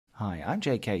Hi, I'm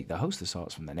JK, the host of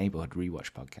sorts from the Neighborhood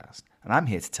Rewatch podcast, and I'm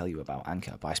here to tell you about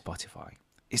Anchor by Spotify.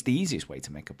 It's the easiest way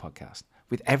to make a podcast,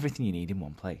 with everything you need in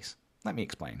one place. Let me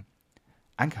explain.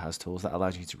 Anchor has tools that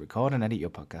allows you to record and edit your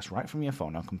podcast right from your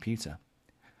phone or computer.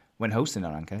 When hosting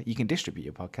on Anchor, you can distribute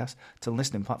your podcast to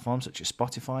listening platforms such as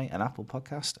Spotify and Apple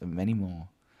Podcasts and many more.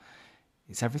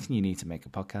 It's everything you need to make a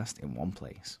podcast in one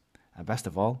place. And best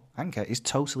of all, Anchor is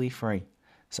totally free.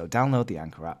 So download the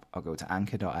Anchor app or go to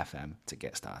anchor.fm to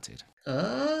get started.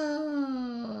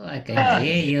 Oh, I can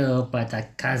hear you, but I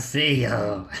can't see you.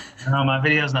 No, my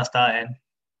video's not starting.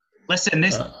 Listen,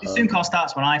 this Zoom call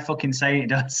starts when I fucking say it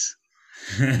does.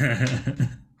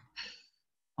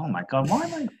 Oh my god,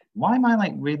 why am I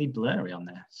like really blurry on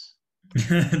this?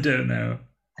 I don't know.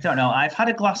 I've had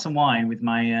a glass of wine with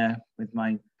my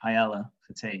paella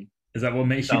for tea. Is that what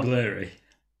makes you blurry?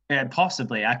 Yeah,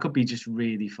 possibly. I could be just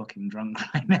really fucking drunk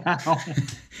right now.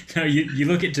 No, you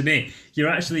look it to me. You're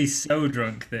actually so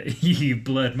drunk that you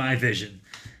blurred my vision.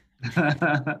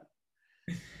 Why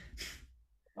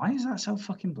is that so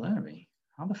fucking blurry?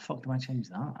 How the fuck do I change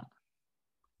that?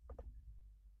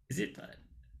 Is it?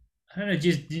 I don't know.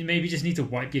 You maybe just need to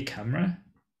wipe your camera.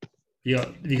 You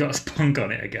got a spunk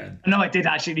on it again. No, I did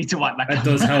actually need to wipe my camera. That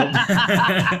does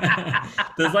help.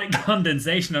 There's like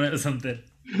condensation on it or something.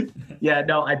 Yeah,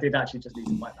 no, I did actually just need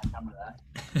to wipe my camera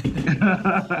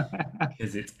there.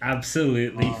 Because it's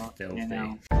absolutely filthy. You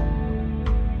know.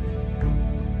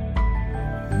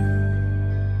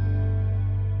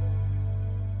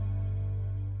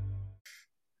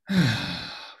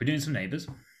 We're doing some neighbours.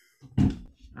 I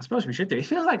suppose we should do. It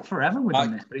feels like forever we've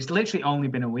done this, but it's literally only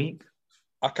been a week.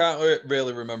 I can't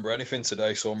really remember anything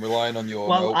today, so I'm relying on your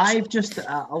notes. I've just,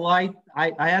 I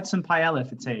had some paella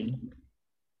for tea.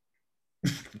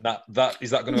 That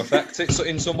is that going to affect it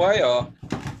in some way, or?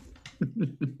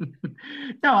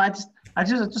 No, I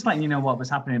just letting you know what was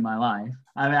happening in my life.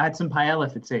 I had some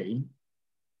paella for tea,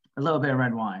 a little bit of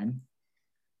red wine,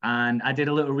 and I did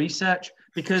a little research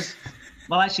because,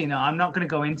 well, actually, no, I'm not going to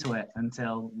go into it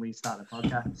until we start the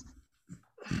podcast.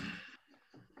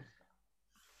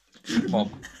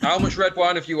 Mom, how much red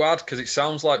wine have you had? Because it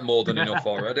sounds like more than enough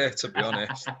already, to be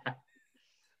honest.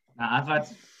 I've had.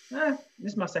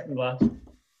 This is my second glass.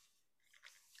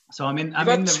 So I'm in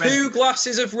had the two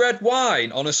glasses of red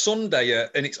wine on a Sunday,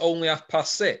 and it's only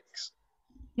 6:30.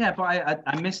 Yeah, but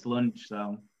I missed lunch,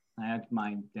 so I had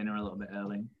my dinner a little bit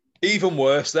early. Even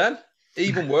worse, then.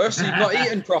 Even worse. You've not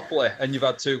eaten properly, and you've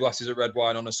had two glasses of red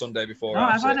wine on a Sunday before. No,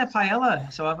 I've had a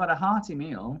paella, so I've had a hearty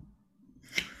meal.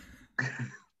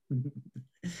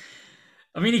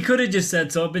 I mean, he could have just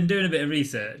said, so I've been doing a bit of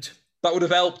research. That would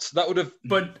have helped. That would have...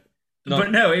 But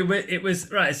no, it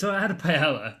was... Right, so I had a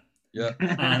paella. Yeah.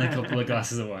 And a couple of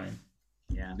glasses of wine.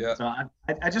 Yeah. So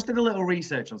I just did a little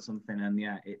research on something, and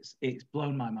yeah, it's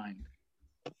blown my mind.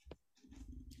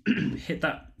 Hit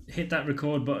that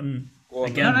record button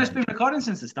again. No, it's been recording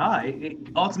since the start. It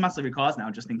automatically records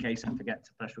now, just in case I forget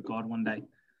to press record one day.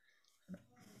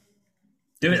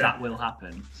 Do it. That will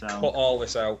happen. So cut all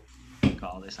this out.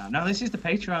 No, this is the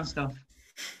Patreon stuff.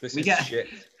 This is shit.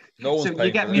 No one's so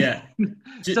you get me. Yeah.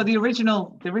 So the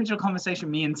original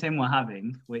conversation me and Tim were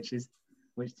having, which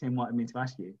Tim wanted me to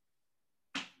ask you.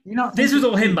 This was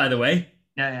all him, by the way.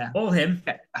 Yeah. All him.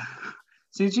 Okay.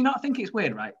 So do you not think it's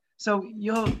weird, right? So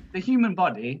the human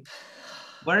body,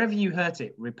 wherever you hurt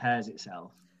it, repairs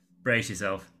itself. Brace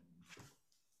yourself.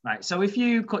 Right. So if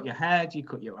you cut your head, you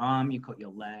cut your arm, you cut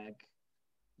your leg,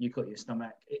 you cut your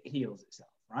stomach, it heals itself,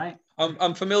 right?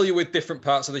 I'm familiar with different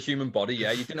parts of the human body.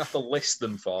 Yeah, you didn't have to list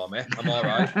them for me. I'm all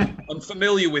right. I'm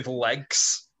familiar with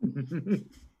legs.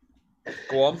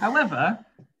 Go on. However,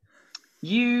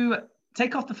 you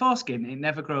take off the foreskin, it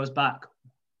never grows back.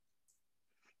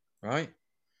 Right.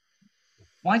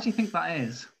 Why do you think that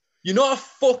is? You're not a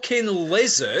fucking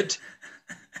lizard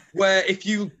where if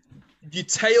your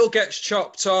tail gets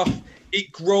chopped off,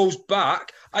 it grows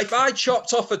back. If I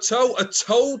chopped off a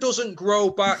toe doesn't grow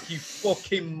back, you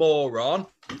fucking moron.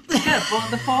 Yeah, but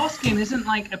the foreskin isn't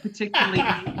like a particularly...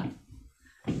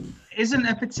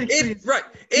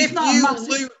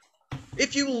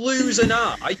 If you lose an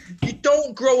eye, you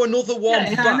don't grow another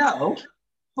one back. I know.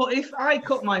 But if I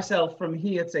cut myself from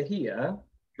here to here...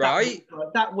 Right?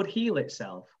 That would heal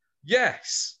itself.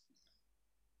 Yes.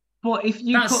 But if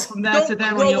you cut from there to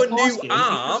there on your foreskin, it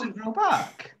doesn't grow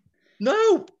back.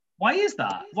 No. Why is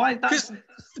that? Why? That's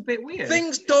a bit weird.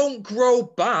 Things don't grow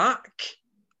back.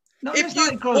 No, it's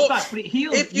not it grows back, but it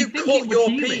heals. If you cut your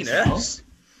penis,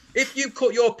 if you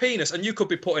cut your penis, and you could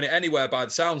be putting it anywhere by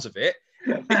the sounds of it,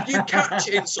 if you catch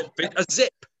it in something, a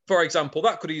zip, for example,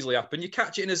 that could easily happen. You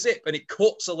catch it in a zip and it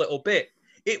cuts a little bit.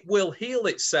 it will heal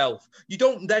itself. You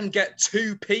don't then get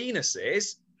two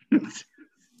penises.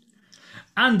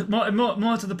 And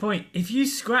more to the point, if you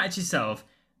scratch yourself,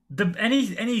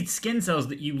 any skin cells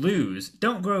that you lose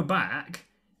don't grow back.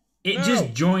 It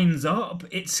just joins up.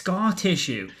 It's scar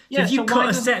tissue. So if you cut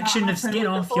a section of skin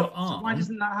off your arm, why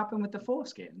doesn't that happen with the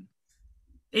foreskin?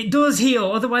 it does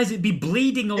heal. Otherwise, it'd be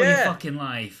bleeding all your fucking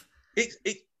life.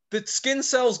 The skin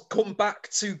cells come back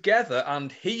together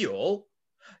and heal.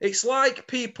 It's like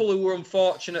people who are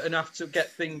unfortunate and have to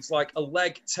get things like a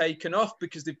leg taken off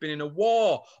because they've been in a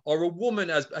war, or a woman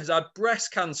has had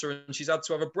breast cancer and she's had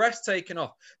to have a breast taken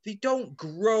off. They don't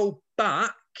grow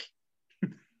back.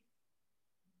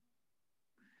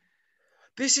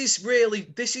 This is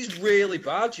really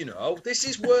bad, you know. This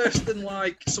is worse than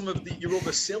like some of your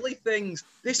other silly things.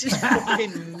 This is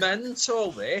fucking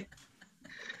mental, eh?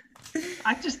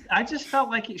 I just felt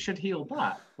like it should heal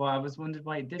back, but I was wondering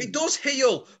why it didn't. It does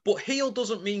heal, but heal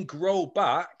doesn't mean grow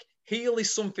back. Heal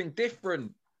is something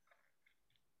different.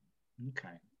 Okay.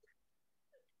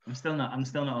 I'm still not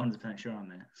 100% sure on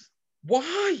this.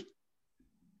 Why?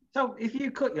 So if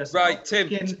you cut yourself, right, Tim.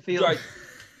 Right.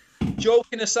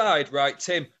 Joking aside, right,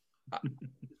 Tim.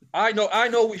 I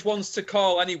know which ones to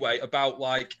call anyway about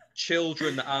like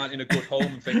children that aren't in a good home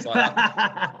and things like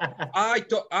that.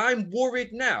 I'm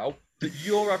worried now that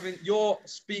you're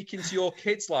speaking to your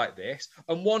kids like this,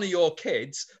 and one of your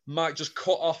kids might just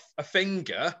cut off a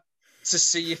finger to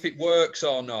see if it works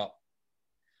or not.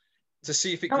 To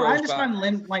see if it grows back. I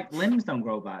understand limbs don't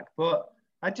grow back, but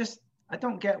I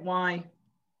don't get why.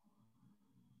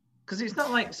 Because it's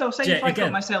not like, so say if I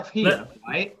cut myself here,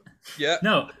 right? Yeah.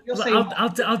 No,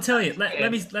 I'll tell you.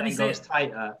 Let me say it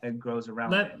tighter and grows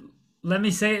around. Let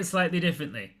me say it slightly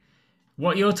differently.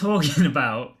 What you're talking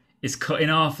about is cutting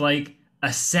off like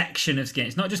a section of skin.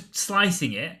 It's not just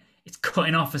slicing it; it's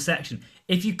cutting off a section.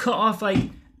 If you cut off like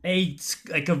a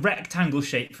rectangle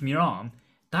shape from your arm,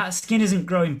 that skin isn't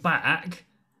growing back.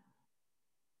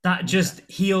 That just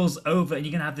heals over, and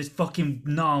you're gonna have this fucking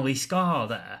gnarly scar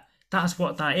there. That's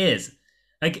what that is.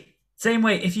 Like, same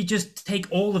way, if you just take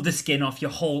all of the skin off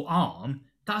your whole arm,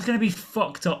 that's going to be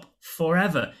fucked up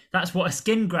forever. That's what a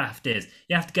skin graft is.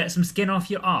 You have to get some skin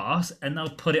off your arse and they'll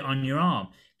put it on your arm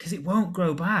because it won't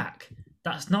grow back.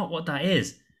 That's not what that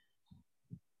is.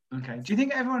 Okay. Do you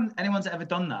think anyone's ever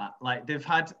done that? Like they've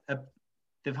had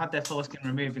their foreskin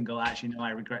removed and go, actually, no, I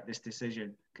regret this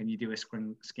decision. Can you do a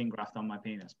skin graft on my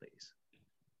penis, please?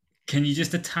 Can you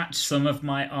just attach some of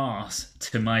my arse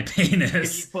to my penis? Can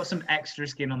you put some extra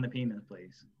skin on the penis,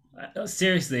 please?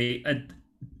 Seriously,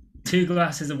 2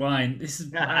 glasses of wine.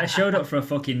 I showed up for a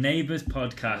fucking Neighbours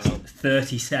podcast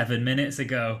 37 minutes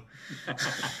ago.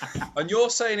 And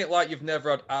you're saying it like you've never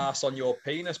had arse on your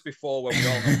penis before when we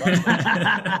all know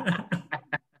that.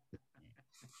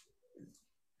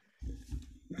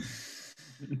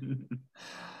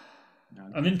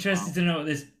 I'm interested to know what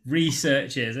this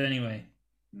research is anyway.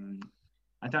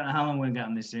 I don't know how long we're going to get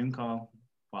on this Zoom call,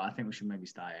 but I think we should maybe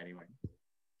start anyway.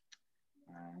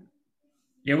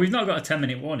 Yeah, we've not got a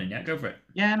 10-minute warning yet. Go for it.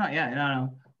 Yeah, not yet.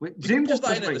 No. Zoom just put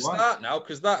that in at the start now,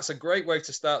 because that's a great way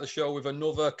to start the show with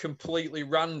another completely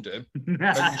random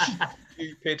and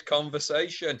stupid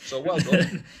conversation. So well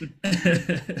done.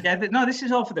 Yeah, no, this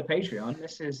is all for the Patreon.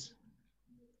 This is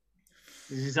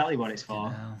exactly what it's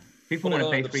for. People want to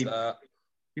pay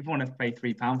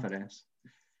 £3 for this.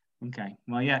 Okay.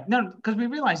 Well, yeah. No, because we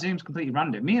realised Zoom's completely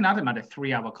random. Me and Adam had a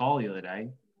 3-hour call the other day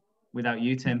without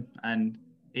you, Tim, and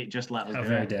it just let us do it. How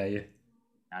very dare you?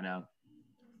 I know.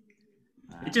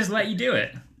 It just let you do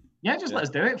it? Yeah, just let us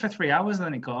do it for 3 hours, and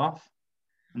then it cut off.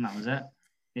 And that was it.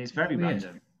 It's very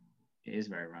random. It is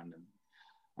very random.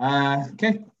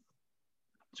 Okay.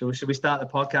 So should we start the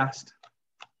podcast?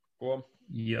 Go on.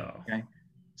 Yeah. Okay.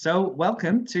 So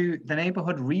welcome to the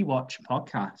Neighborhood Rewatch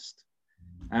podcast.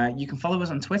 You can follow us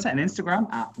on Twitter and Instagram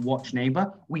at Watch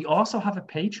Neighbor. We also have a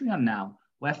Patreon now,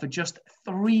 where for just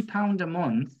 £3 a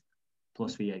month,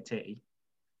 plus VAT,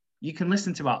 you can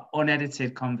listen to our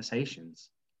unedited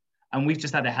conversations. And we've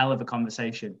just had a hell of a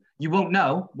conversation. You won't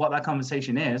know what that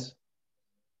conversation is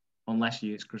unless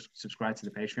you subscribe to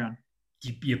the Patreon.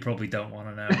 You probably don't want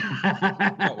to know.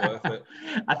 Not worth it.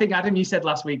 I think, Adam, you said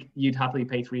last week you'd happily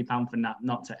pay £3 for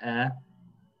not to air.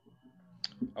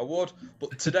 I would,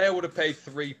 but today I would have paid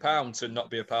 £3 to not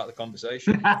be a part of the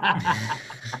conversation.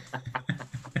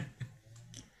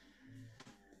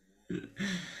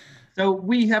 So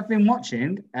we have been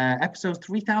watching episodes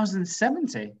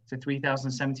 3070 to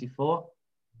 3074.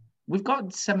 We've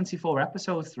got 74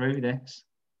 episodes through this.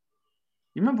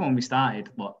 You remember when we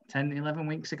started, 10, 11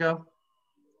 weeks ago?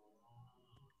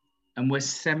 And we're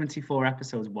 74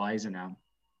 episodes wiser now.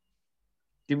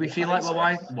 Did we feel like we're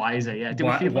wiser? Yeah. Did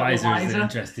we feel Wiser like is we're an wiser?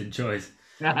 interesting choice.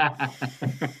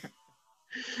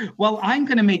 Well, I'm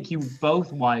going to make you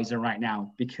both wiser right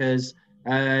now because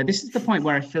this is the point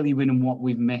where I fill you in on what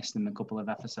we've missed in the couple of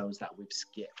episodes that we've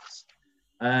skipped.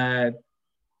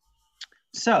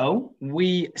 So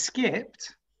we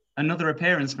skipped another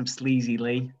appearance from Sleazy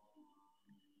Lee,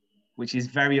 which is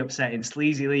very upsetting.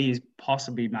 Sleazy Lee is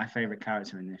possibly my favorite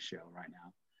character in this show right now.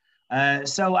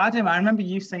 So Adam, I remember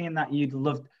you saying that you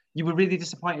were really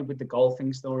disappointed with the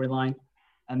golfing storyline,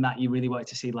 and that you really wanted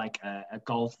to see like a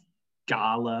golf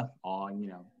gala or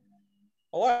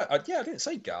Oh, I didn't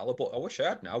say gala, but I wish I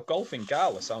had now. Golfing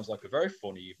gala sounds like a very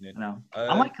fun evening.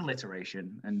 I like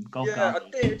alliteration and golf Yeah, gala.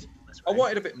 I did. I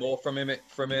wanted a bit more from it,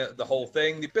 the whole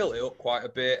thing. They built it up quite a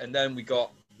bit, and then we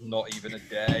got not even a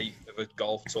day of a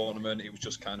golf tournament. It was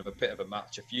just kind of a bit of a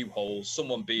match, a few holes,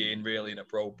 someone being really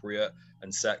inappropriate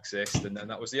and sexist, and then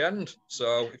that was the end.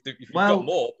 So if you've got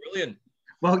more, brilliant.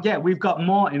 Well, yeah, we've got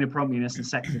more inappropriateness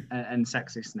and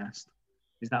sexistness.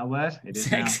 Is that a word? It is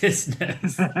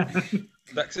Sexistness.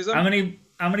 Sexism.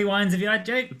 How many wines have you had,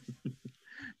 Jake?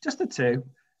 Just the two.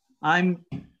 I'm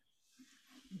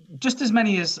just as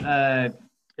many as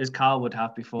Carl would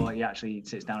have before he actually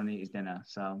sits down and eats his dinner.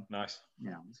 So nice.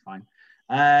 It's fine.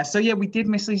 So yeah, we did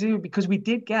miss Sleazy because we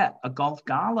did get a golf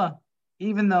gala,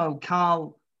 even though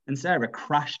Carl and Sarah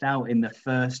crashed out in the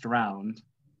first round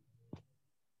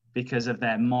because of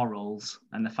their morals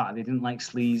and the fact they didn't like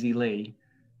Sleazy Lee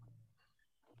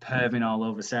perving all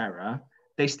over Sarah.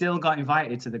 They still got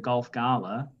invited to the golf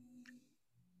gala,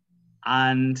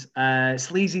 and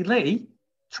Sleazy Lee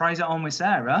tries it on with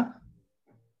Sarah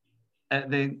at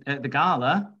the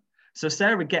gala. So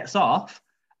Sarah gets off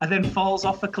and then falls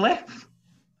off a cliff.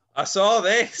 I saw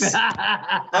this.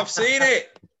 I've seen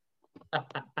it.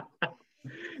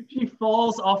 She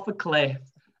falls off a cliff,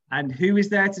 and who is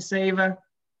there to save her?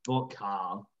 But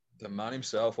Carl. The man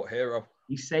himself, what hero?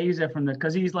 He saves her from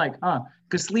because he's like,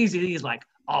 because Sleazy Lee is like,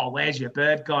 oh, where's your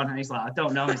bird gone? And he's like, I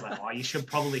don't know. He's like, oh, you should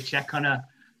probably check on her.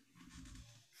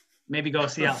 Maybe go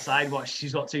see outside what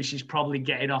she's got to. She's probably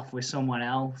getting off with someone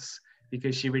else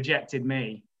because she rejected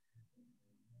me.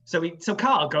 So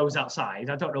Carl goes outside.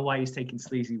 I don't know why he's taking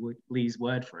Sleazy Lee's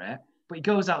word for it, but he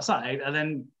goes outside, and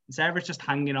then Sarah's just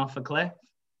hanging off a cliff.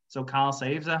 So Carl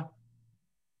saves her,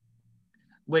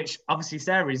 which obviously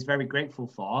Sarah is very grateful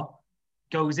for.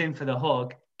 Goes in for the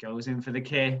hug, goes in for the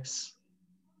kiss,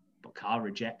 but Carl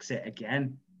rejects it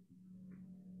again.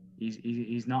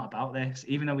 He's not about this,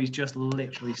 even though he's just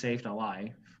literally saved her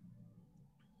life.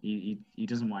 He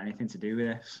doesn't want anything to do with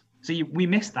this. So we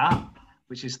missed that,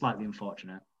 which is slightly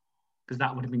unfortunate, because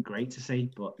that would have been great to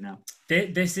see, but no.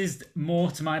 This is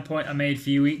more to my point I made a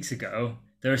few weeks ago.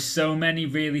 There are so many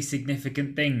really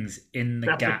significant things in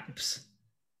the gaps.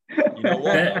 You know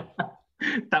what?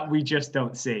 That we just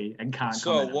don't see and can't.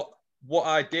 So what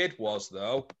I did was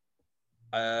though,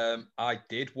 I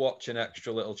did watch an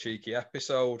extra little cheeky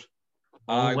episode.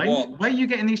 Where are you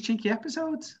getting these cheeky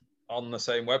episodes? On the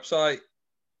same website.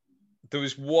 There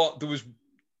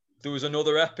was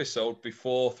another episode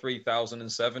before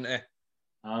 3070.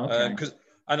 Oh, okay.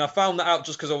 And I found that out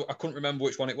just because I couldn't remember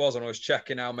which one it was, and I was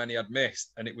checking how many I'd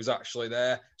missed, and it was actually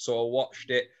there. So I watched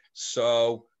it.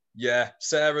 So yeah,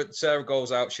 Sarah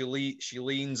goes out. She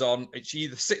leans on. She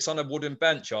either sits on a wooden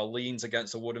bench or leans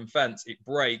against a wooden fence. It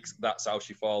breaks. That's how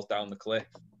she falls down the cliff.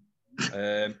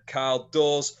 Carl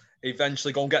does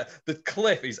eventually go and get the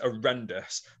cliff. Is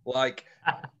horrendous. Like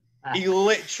he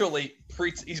literally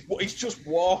he's just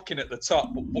walking at the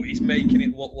top, but he's making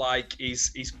it look like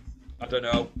he's I don't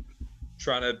know,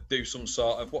 trying to do some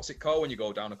sort of, what's it called when you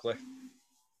go down a cliff?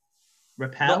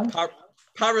 Rappel?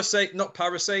 Not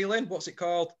parasailing. What's it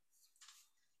called?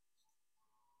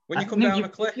 When you come down a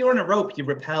cliff? If you're on a rope, you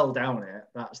rappel down it.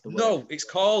 That's the word. No, it's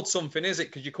called something, is it?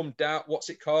 Because you come down.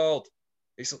 What's it called?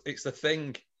 It's the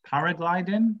thing.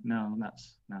 Paragliding? No,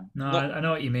 that's no. No, I know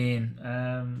what you mean.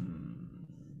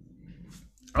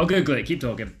 I'll Google it. Keep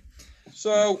talking.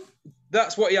 So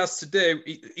that's what he has to do.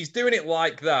 He's doing it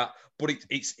like that, but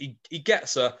he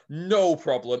gets her no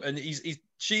problem, and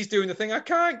she's doing the thing. I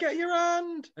can't get your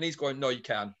hand, and he's going, no, you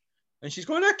can, and she's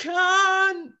going, I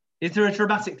can. Is there a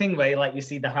dramatic thing where you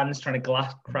see the hands trying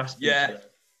to grasp? Yeah,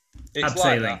 it's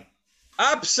abseiling. Like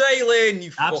that. Abseiling, you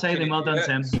abseiling. Well done,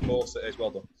 Tim. Of course it is. Well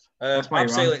done.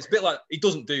 Abseiling. It's a bit like he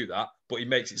doesn't do that, but he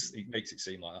makes it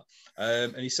seem like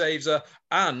that. And he saves her.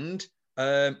 And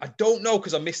I don't know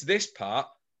because I missed this part.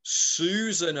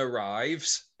 Susan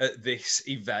arrives at this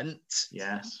event.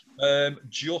 Yes.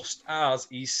 Just as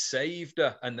he's saved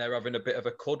her, and they're having a bit of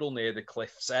a cuddle near the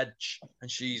cliff's edge,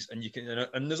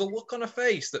 and there's a look on her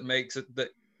face that makes it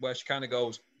where she kind of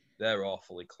goes, they're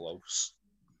awfully close.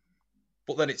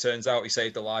 But then it turns out he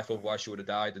saved her life, otherwise she would have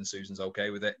died, and Susan's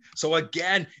okay with it. So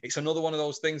again, it's another one of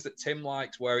those things that Tim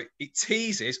likes where it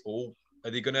teases, oh,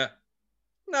 are they going to...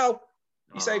 No,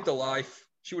 he saved her life.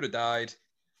 She would have died.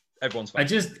 Everyone's fine.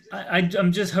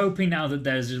 I'm just hoping now that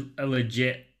there's a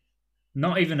legit,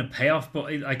 not even a payoff,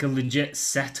 but like a legit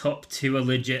setup to a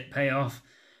legit payoff.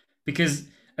 Because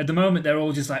at the moment, they're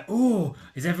all just like, oh,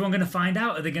 is everyone going to find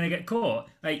out? Are they going to get caught?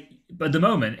 Like, but at the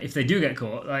moment, if they do get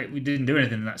caught, like, we didn't do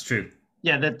anything, and that's true.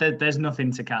 Yeah, there's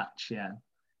nothing to catch, yeah.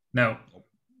 No.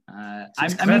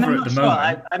 I'm not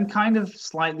sure. I'm kind of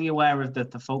slightly aware of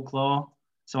the folklore.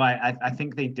 So I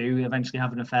think they do eventually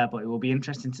have an affair, but it will be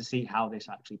interesting to see how this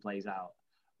actually plays out.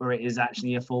 Where it is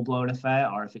actually a full-blown affair,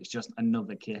 or if it's just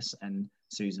another kiss and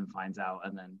Susan finds out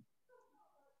and then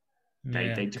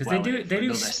they do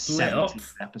split up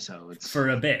episodes for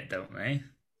a bit, don't they?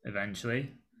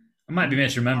 Eventually. I might be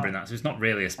misremembering that, so it's not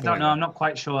really a spoiler. I don't know. I'm not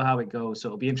quite sure how it goes, so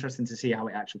it'll be interesting to see how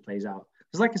it actually plays out.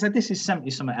 Because, like I said, this is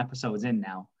 70-something episodes in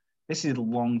now. This is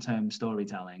long-term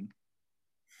storytelling,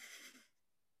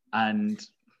 and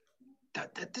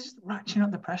just ratcheting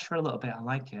up the pressure a little bit. I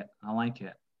like it.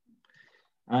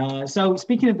 So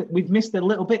speaking of, we've missed a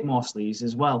little bit more sleaze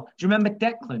as well. Do you remember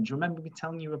Declan? Do you remember me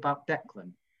telling you about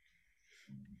Declan?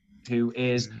 Who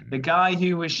is the guy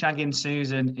who was shagging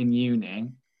Susan in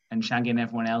uni and shagging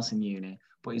everyone else in uni,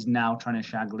 but he's now trying to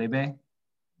shag Libby.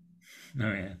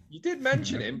 Oh, yeah. You did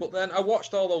mention him, but then I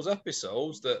watched all those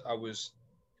episodes that I was,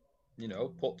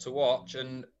 put to watch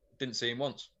and didn't see him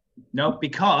once. No,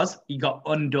 because he got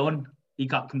undone. He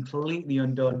got completely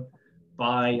undone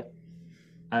by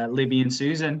Libby and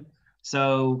Susan.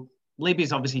 So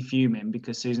Libby's obviously fuming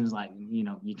because Susan's like,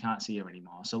 you can't see her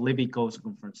anymore. So Libby goes to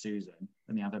confront Susan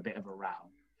and they have a bit of a row.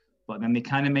 But then they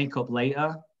kind of make up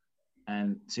later.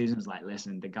 And Susan's like,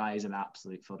 listen, the guy is an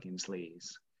absolute fucking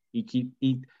sleaze.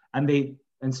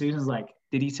 And Susan's like,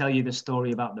 did he tell you the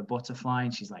story about the butterfly?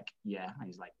 And she's like, yeah. And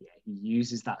he's like, yeah, he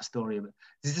uses that story.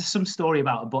 There's just some story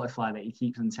about a butterfly that he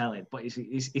keeps on telling, but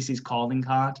it's his calling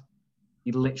card.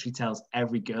 He literally tells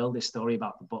every girl this story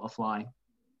about the butterfly.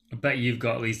 I bet you've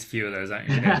got at least a few of those, haven't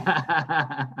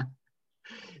you?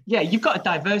 Yeah, you've got to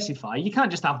diversify. You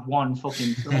can't just have one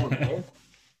fucking story.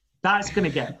 That's going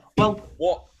to get...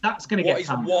 Well, that's going to get... What is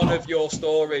one of your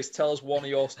stories? Tell us one of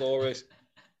your stories.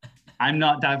 I'm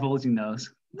not divulging those.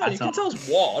 No, you can tell us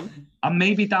one. I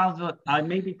maybe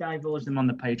divulge them on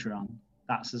the Patreon.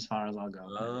 That's as far as I'll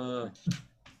go.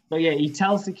 So yeah, he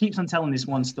keeps on telling this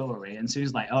one story, and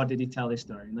Sue's like, "Oh, did he tell this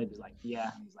story?" And Libby's like, "Yeah."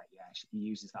 And he's like, "Yeah." He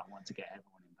uses that one to get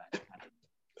everyone in bed.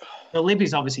 So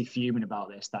Libby's obviously fuming about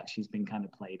this, that she's been kind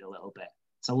of played a little bit.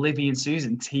 So Libby and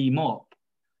Susan team up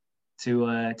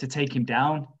to take him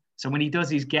down. So when he does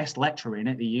his guest lecturing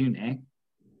at the uni,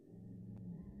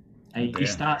 he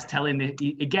starts telling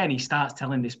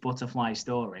this butterfly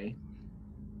story.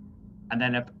 And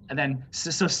then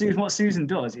what Susan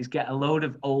does is get a load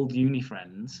of old uni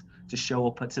friends to show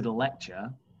up to the lecture.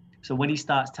 So when he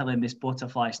starts telling this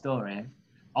butterfly story,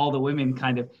 all the women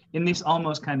kind of, in this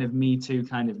almost kind of Me Too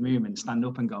kind of movement, stand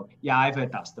up and go, yeah, I've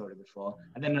heard that story before.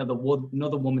 And then another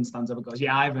woman stands up and goes,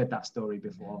 yeah, I've heard that story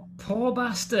before. Poor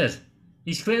bastard.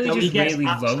 He's clearly just really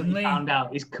lonely. Found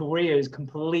out his career is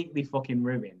completely fucking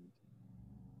ruined.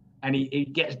 And he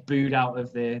gets booed out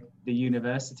of the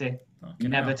university.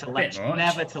 Never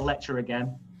to lecture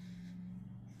again.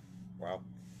 Wow.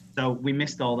 So we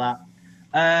missed all that.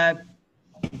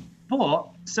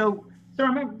 So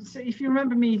if you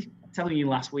remember me telling you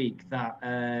last week that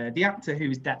the actor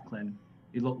who's Declan,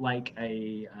 he looked like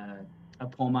a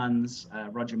poor man's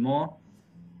Roger Moore.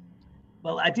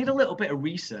 Well, I did a little bit of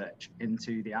research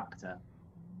into the actor.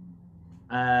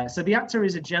 So the actor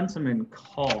is a gentleman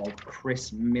called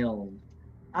Chris Milne.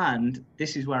 And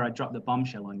this is where I dropped the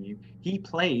bombshell on you. He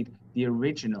played the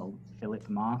original Philip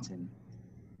Martin.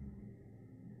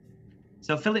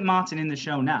 So Philip Martin in the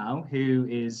show now, who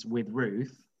is with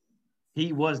Ruth,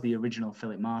 he was the original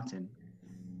Philip Martin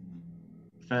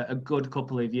for a good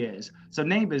couple of years. So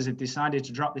Neighbours have decided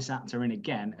to drop this actor in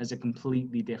again as a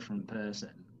completely different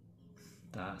person.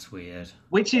 That's weird.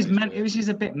 Which is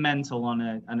a bit mental on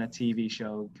a TV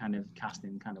show kind of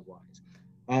casting kind of wise.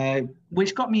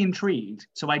 Which got me intrigued.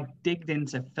 So I digged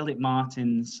into Philip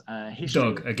Martin's history.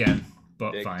 Doug again,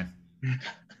 but fine.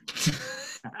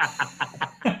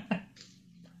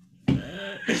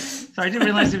 So I didn't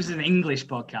realize it was an English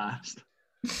podcast.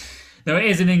 No, it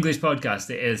is an English podcast.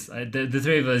 It is. The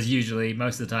three of us usually,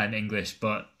 most of the time, English,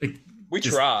 but... We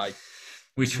try.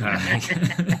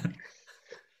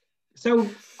 So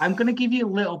I'm going to give you a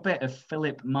little bit of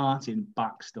Philip Martin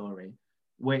backstory,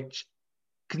 which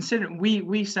considering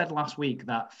we said last week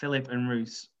that Philip and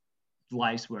Ruth's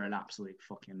lives were an absolute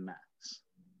fucking mess.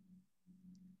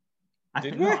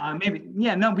 Did no, we? maybe,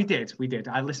 yeah, no, we did.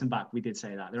 I listened back. We did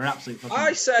say that. They're an absolute fucking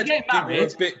I mess. said They're they getting were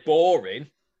married. a bit boring.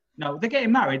 No, they're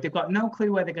getting married. They've got no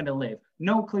clue where they're going to live.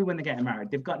 No clue when they're getting married.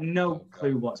 They've got no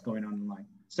clue what's going on in life.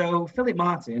 So Philip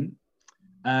Martin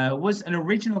was an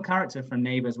original character from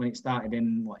Neighbours when it started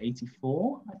in,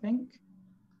 84, I think?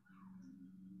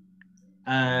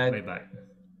 Way back.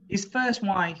 His first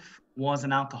wife was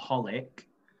an alcoholic.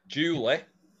 Julie.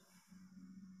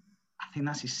 I think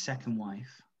that's his second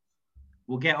wife.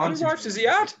 We'll get How on many to wives has he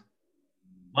had?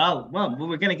 Well,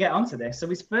 we're going to get onto this. So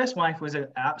his first wife was an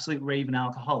absolute raving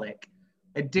alcoholic.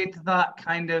 It did that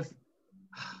kind of,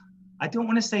 I don't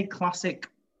want to say classic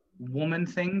woman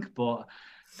thing, but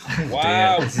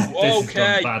Wow. This is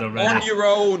Okay. gone bad already. On your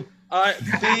own.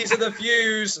 These are the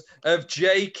views of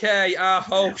JK, our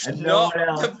host, And no not one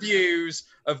else. the views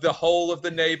of the whole of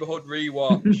the neighborhood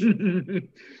rewatch.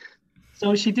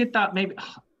 So she did that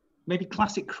maybe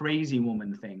classic crazy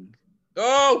woman thing.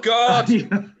 Oh God.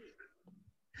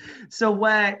 So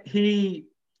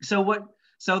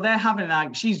they're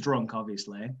having she's drunk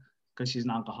obviously because she's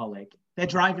an alcoholic. They're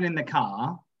driving in the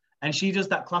car and she does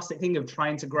that classic thing of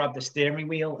trying to grab the steering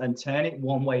wheel and turn it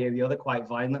one way or the other quite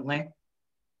violently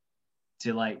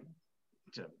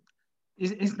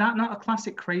is that not a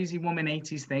classic crazy woman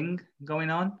 80s thing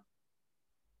going on?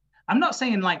 I'm not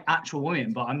saying like actual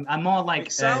women, but I'm more like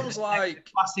It sounds like a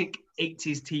classic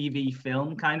 80s TV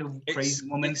film kind of crazy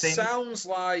woman thing. It sounds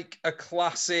like a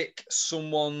classic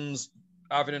someone's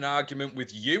having an argument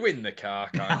with you in the car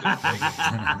kind of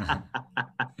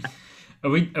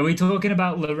thing. Are we talking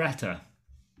about Loretta?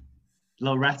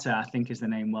 Loretta, I think is the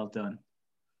name. Well done.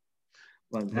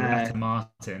 Well, Loretta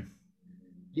Martin.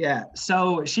 Yeah,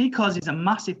 so she causes a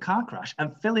massive car crash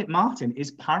and Philip Martin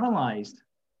is paralyzed.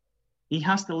 He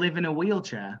has to live in a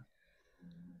wheelchair.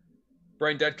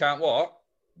 Brain dead, can't walk.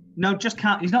 No, just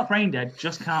can't. He's not brain dead,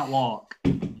 just can't walk.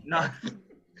 No,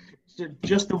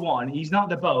 just the one. He's not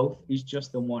the both. He's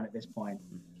just the one at this point.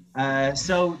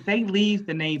 So they leave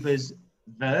the Neighbours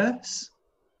verse,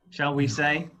 shall we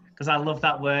say? Because I love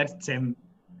that word, Tim.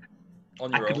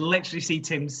 On I your could own. literally see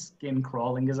Tim's skin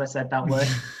crawling as I said that word.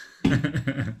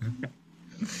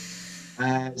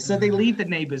 So they leave the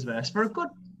Neighbours verse for a good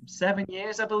 7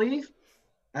 years, I believe.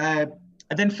 And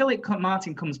then Philip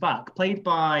Martin comes back, played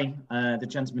by the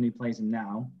gentleman who plays him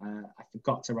now. I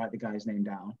forgot to write the guy's name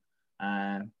down,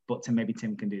 but maybe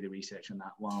Tim can do the research on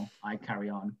that while I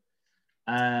carry on.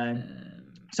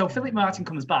 So Philip Martin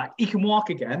comes back. He can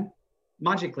walk again.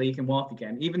 Magically, he can walk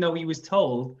again, even though he was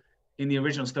told in the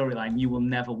original storyline, you will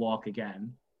never walk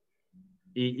again.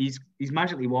 He's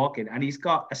magically walking, and he's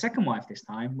got a second wife this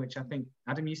time, which I think,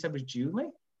 Adam, you said was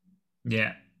Julie?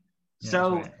 Yeah.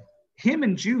 So that's right. him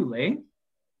and Julie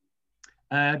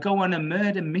go on a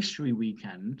murder mystery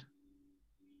weekend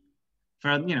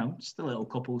for, just a little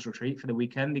couples retreat for the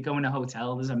weekend. They go in a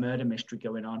hotel. There's a murder mystery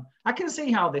going on. I can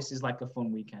see how this is like a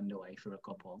fun weekend away for a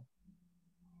couple.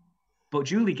 But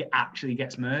Julie actually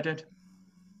gets murdered.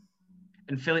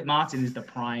 And Philip Martin is the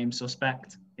prime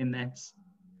suspect in this.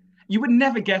 You would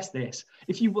never guess this.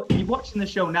 If you're watching the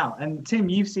show now, and Tim,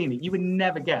 you've seen it, you would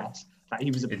never guess that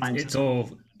he was a prime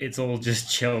suspect. It's all just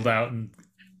chilled out and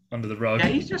under the rug. Yeah,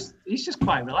 he's just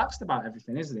quite relaxed about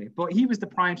everything, isn't he? But he was the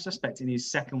prime suspect in his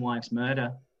second wife's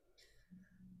murder.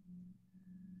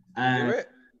 Do it.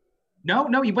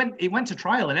 No, he went to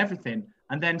trial and everything,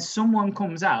 and then someone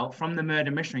comes out from the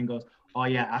murder mystery and goes, "Oh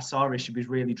yeah, I saw her. She was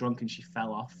really drunk and she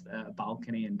fell off a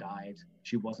balcony and died.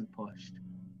 She wasn't pushed.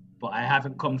 But I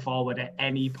haven't come forward at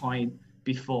any point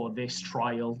before this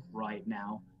trial right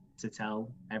now to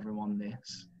tell everyone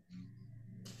this."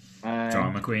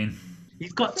 Drama queen.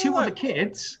 He's got two other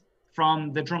kids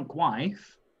from the drunk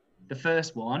wife, the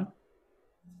first one,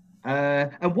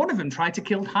 and one of them tried to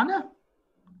kill Hannah.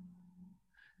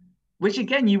 Which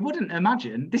again, you wouldn't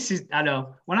imagine. I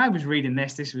know, when I was reading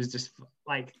this, this was just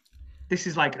like, this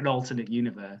is like an alternate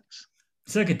universe.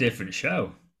 It's like a different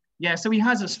show. Yeah, so he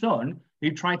has a son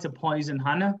who tried to poison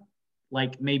Hannah,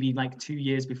 maybe 2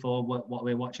 years before what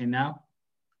we're watching now.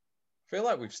 I feel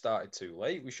like we've started too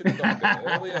late. We should have done a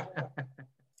bit earlier.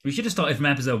 We should have started from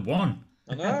episode 1.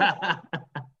 I know.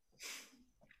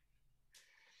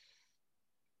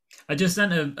 I just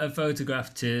sent a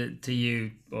photograph to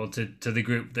you or to the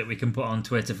group that we can put on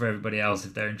Twitter for everybody else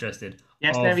if they're interested.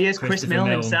 Yes, there he is, Chris Christopher Milne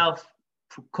himself.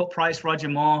 Cut price, Roger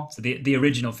Moore. So the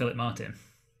original Philip Martin.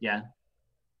 Yeah.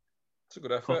 It's a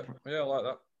good effort. Yeah, I like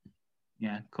that.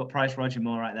 Yeah, cut price, Roger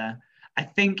Moore right there. I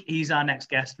think he's our next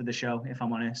guest for the show, if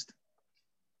I'm honest.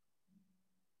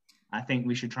 I think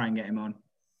we should try and get him on.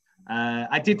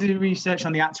 I did do research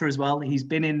on the actor as well. He's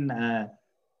been in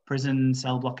prison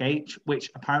cell block H, which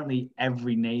apparently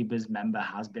every Neighbours member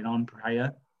has been on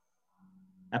prior.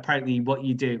 Apparently,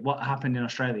 what happened in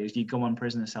Australia is you go on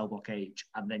prisoner cell block H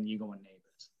and then you go on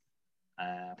Neighbours.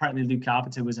 Apparently, Luke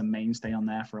Carpenter was a mainstay on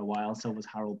there for a while. So was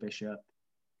Harold Bishop.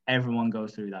 Everyone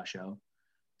goes through that show.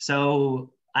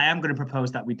 So I am going to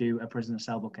propose that we do a prisoner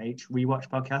cell block H rewatch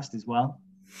podcast as well.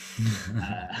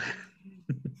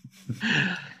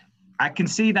 I can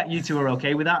see that you two are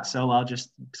okay with that, so I'll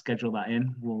just schedule that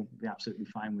in. We'll be absolutely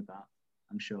fine with that,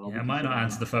 I'm sure. Yeah, I might not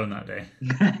answer the phone that day.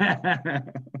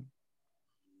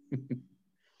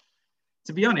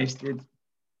 To be honest,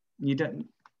 you don't.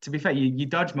 To be fair, you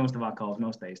dodge most of our calls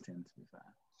most days, Tim. To be fair,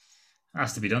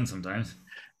 Has to be done sometimes.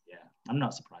 Yeah, I'm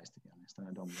not surprised, to be honest, and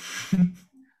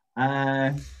I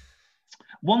don't.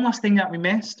 One last thing that we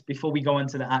missed before we go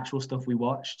into the actual stuff we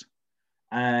watched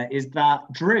is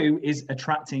that Drew is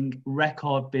attracting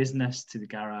record business to the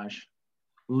garage.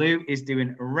 Lou is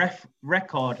doing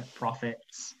record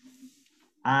profits.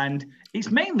 And it's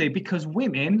mainly because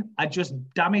women are just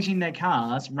damaging their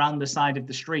cars round the side of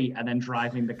the street and then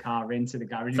driving the car into the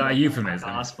garage. Is that a euphemism?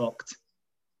 Car's fucked.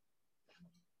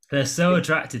 They're so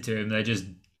attracted to him, they're just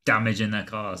damaging their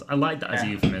cars. I like that as a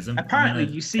euphemism. Apparently,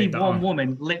 you see one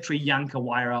woman literally yank a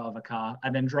wire out of a car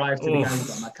and then drive to the garage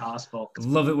and my car's fucked.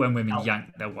 Love it when women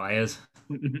yank their wires.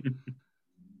 I'm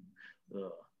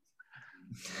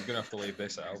gonna have to leave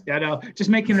this out. Yeah, no, just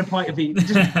making a point of the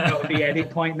edit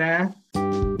point there.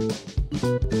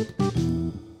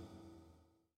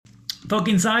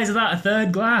 Fucking size of that, a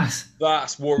third glass.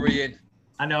 That's worrying.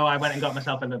 I know, I went and got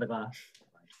myself another glass.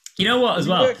 You know what, as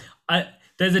well?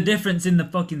 There's a difference in the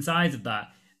fucking size of that.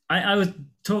 I was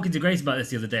talking to Grace about this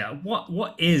the other day.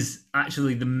 What is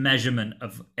actually the measurement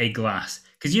of a glass?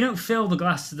 Because you don't fill the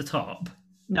glass to the top.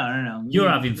 No. You're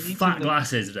having fat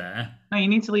glasses there. No, you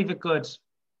need to leave a good...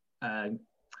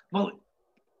 well,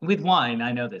 with wine,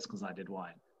 I know this because I did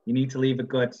wine. You need to leave a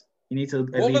good... You need to...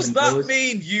 What does that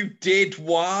mean, you did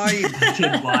wine? I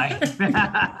did wine.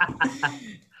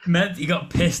 Meant you got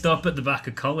pissed off at the back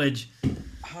of college.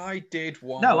 I did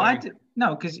wine. No, I did...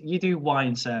 No, because you do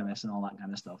wine service and all that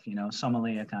kind of stuff,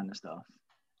 sommelier kind of stuff.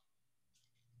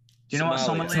 Do you know what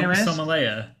sommelier is?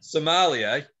 Sommelier.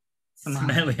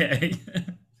 Sommelier.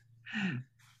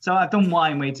 So I've done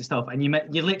wine weighted stuff, and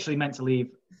you're literally meant to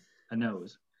leave a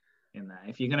nose in there.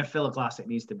 If you're going to fill a glass, it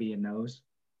needs to be a nose.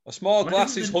 A small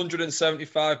glass is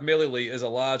 175 millilitres. A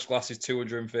large glass is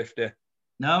 250.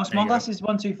 No, small glass is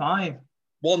 125.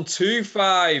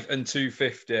 125 and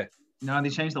 250. No, they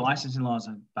changed the licensing laws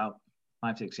about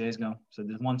 5-6 years ago. So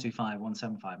there's 125,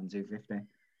 175, and 250.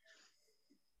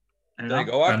 There you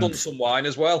go. I've done some wine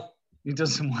as well. You've done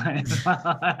some wine as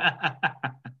well.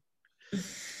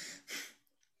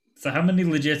 So how many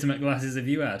legitimate glasses have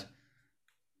you had?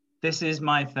 This is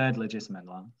my third legitimate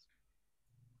glass.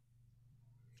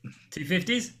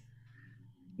 250s?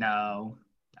 No,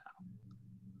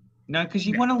 because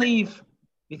you want to leave.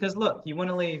 Because look, you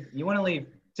want to leave.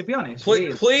 To be honest,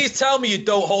 please tell me you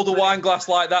don't hold a wine glass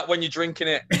like that when you're drinking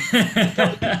it.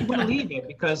 You want to leave it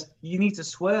because you need to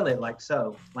swirl it like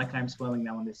so, like I'm swirling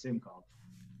now on this Zoom call.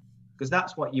 Because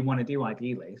that's what you want to do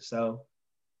ideally. So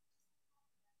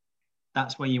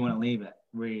that's where you want to leave it,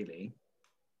 really.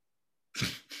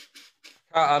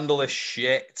 Can't handle this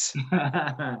shit.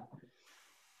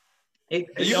 It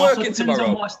you also working depends tomorrow?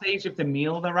 on what stage of the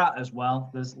meal they're at as well.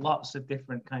 There's lots of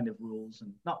different kind of rules,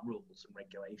 and not rules and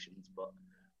regulations, but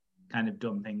kind of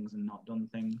done things and not done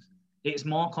things. It's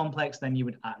more complex than you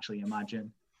would actually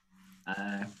imagine.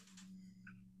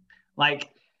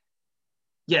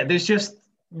 There's just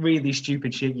really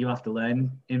stupid shit you have to learn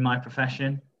in my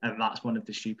profession, and that's one of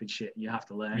the stupid shit you have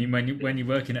to learn. I mean, when you're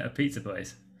working at a pizza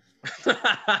place?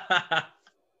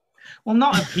 Well,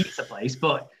 not a pizza place,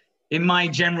 but in my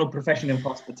general profession of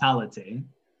hospitality,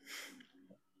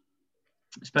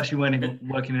 especially when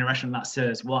working in a restaurant that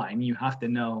serves wine, you have to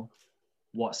know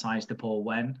what size to pour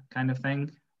when, kind of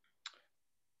thing.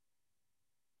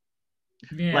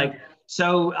 Yeah.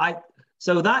 So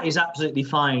that is absolutely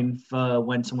fine for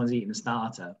when someone's eating a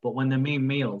starter, but when the main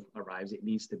meal arrives, it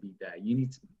needs to be there.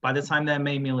 By the time their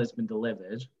main meal has been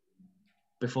delivered,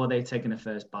 before they've taken a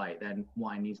first bite, then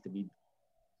the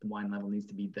wine level needs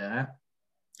to be there.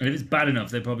 And if it's bad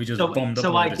enough, they probably just bombed up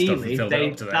so all the stuff and ideally, filled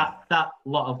it up to them. that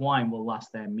lot of wine will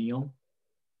last their meal.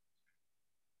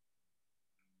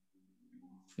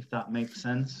 If that makes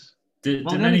sense. Do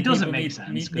then many it doesn't people make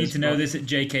sense. need to know this at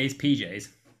JK's PJs?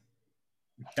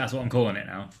 That's what I'm calling it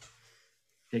now.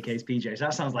 JK's PJs.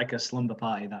 That sounds like a slumber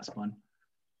party. That's fun.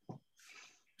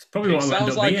 It's probably what It I'll end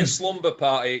sounds up like being. a slumber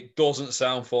party. It doesn't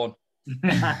sound fun.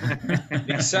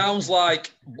 It sounds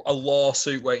like a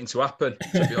lawsuit waiting to happen,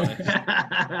 to be honest.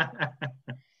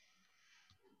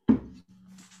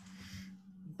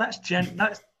 That's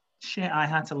shit I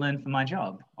had to learn for my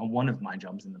job, or one of my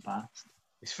jobs in the past.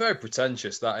 It's very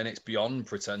pretentious, that, and it's beyond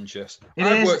pretentious. It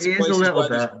I've is- worked it in is a places little where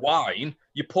there's bit. wine.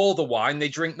 You pour the wine, they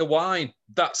drink the wine.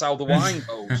 That's how the wine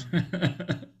goes.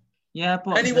 Yeah,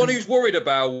 but Anyone who's worried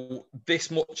about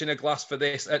this much in a glass for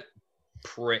this,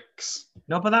 pricks.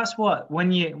 no, but that's what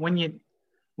when you're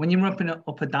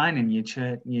up a dining,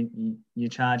 you're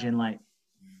charging like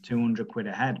 200 quid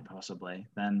a head, possibly.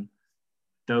 Then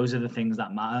those are the things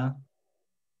that matter.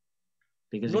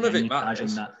 Because None of again, it you're charging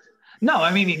matters. that. No,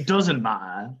 I mean it doesn't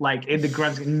matter. Like in the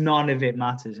grand scheme, none of it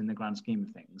matters in the grand scheme of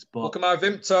things. But Look at my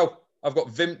Vimto. I've got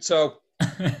Vimto.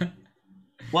 I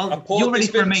well, poured you're ready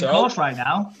this for a main Vimto. course right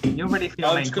now. You're ready for your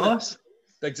I'm main just gonna- course.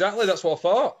 Exactly, that's what I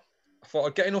thought. I thought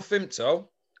I'd get enough Vimto.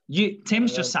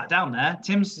 Tim's just sat down there.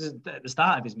 Tim's at the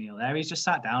start of his meal there. He's just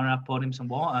sat down and I've poured him some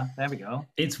water. There we go.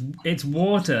 It's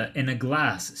water in a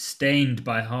glass stained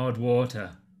by hard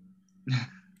water.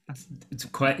 It's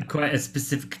quite a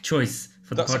specific choice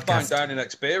for the That's a fine podcast. dining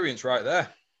experience right there.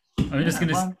 I'm just going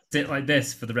to well- sit like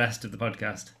this for the rest of the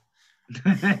podcast.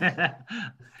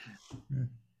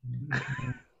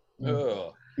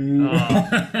 Ugh.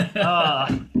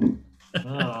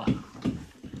 Oh.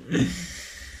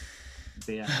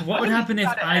 Dear. What would happen if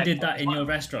Had a I did haircut that as in well. your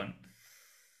restaurant?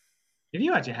 Have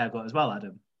you had your haircut as well,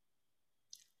 Adam?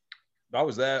 I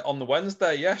was there on the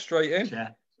Wednesday, yeah, straight in. Yeah.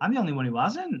 I'm the only one who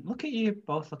hasn't. Look at you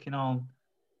both looking all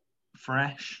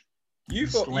fresh.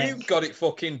 You've Slick. got it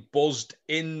fucking buzzed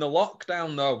in the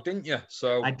lockdown though, didn't you?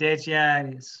 So I did, yeah.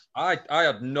 I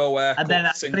had no haircut And then I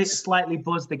got it since slightly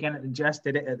buzzed again at the chest,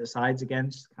 did it at the sides again,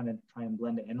 just kind of try and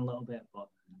blend it in a little bit. But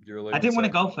you're I didn't want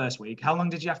to go first week. How long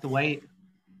did you have to wait?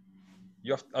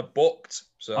 I booked,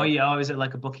 so Oh, yeah. Oh, is it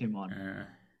like a booking one?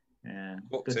 Yeah.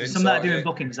 Booked Because in, some that are so doing I-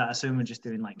 bookings that I assume are just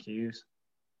doing like queues.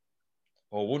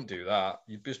 I wouldn't do that.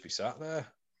 You'd just be sat there.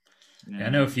 Yeah, I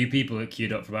know a few people that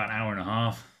queued up for about an hour and a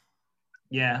half.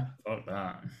 Yeah. Fuck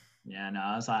that. Yeah, no,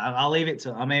 I was like, I'll leave it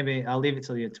till I'll leave it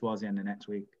till you towards the end of next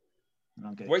week. And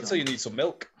I'll get it Wait till done. you need some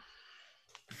milk.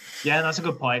 Yeah, that's a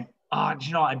good point. Oh, do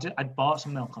you know what? I bought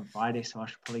some milk on Friday, so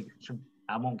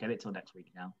I won't get it till next week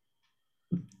now.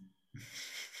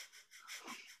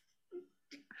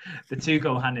 The two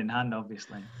go hand in hand,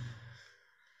 obviously.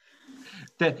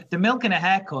 The milk and a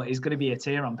haircut is going to be a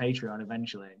tier on Patreon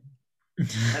eventually.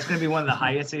 That's going to be one of the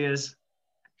higher tiers.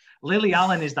 Lily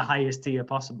Allen is the highest tier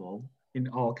possible in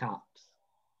all caps.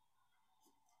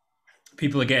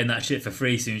 People are getting that shit for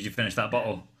free as soon as you finish that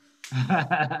bottle.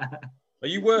 Are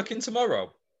you working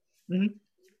tomorrow? Mhm.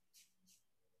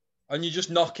 And you're just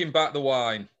knocking back the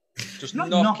wine. Just Not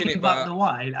knocking knocking it back back. the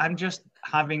wine. I'm just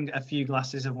having a few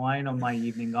glasses of wine on my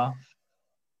evening off.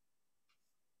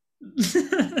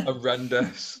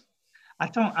 Horrendous. I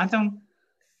don't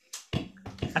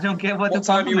get what What the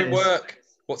time are problem you in is. work?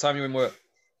 What time are you in work?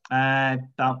 I've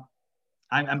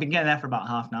been getting there for about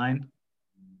 9:30.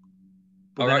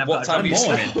 But All then right, I've what got time are you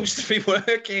morning. supposed to be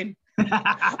working?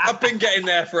 I've been getting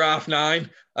there for 9:30.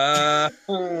 I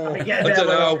been getting there don't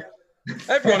know. when-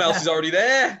 Everyone else is already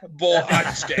there, but I'm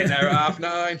just getting there at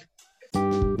 9:30.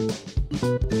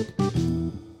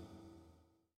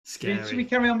 Should we Scary.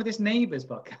 carry on with this neighbours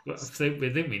podcast? I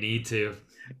think we need to.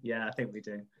 Yeah, I think we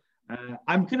do.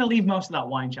 I'm going to leave most of that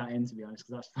wine chat in, to be honest,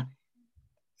 because that's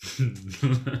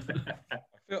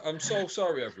funny. I'm so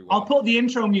sorry, everyone. I'll put the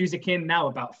intro music in now,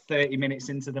 about 30 minutes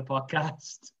into the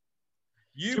podcast.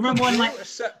 You Do you can remember when, do like- a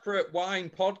separate wine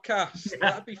podcast. Yeah.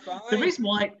 That'd be fine. There is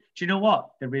wine. Do you know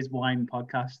what? There is wine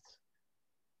podcasts,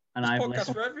 and There's I've podcasts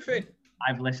listened. for everything.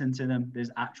 I've listened to them. There's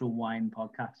actual wine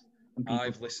podcasts. And people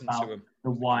I've talk listened about to them.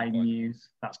 the wine news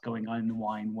that's going on in the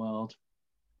wine world.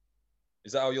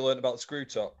 Is that how you learned about the screw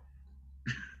top?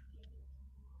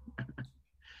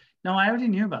 No, I already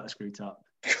knew about the screw top.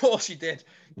 Of course you did.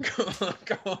 Go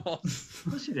on. Of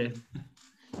course you did.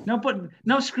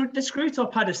 The screw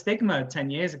top had a stigma 10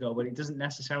 years ago, but it doesn't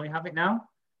necessarily have it now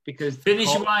because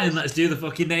Finish your wine and let's do the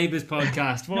fucking Neighbours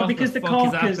podcast. What No, because the the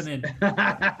fuck cork is is.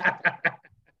 happening?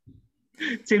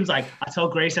 Seems like I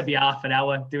told Grace I'd be half an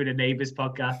hour doing a neighbours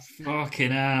podcast.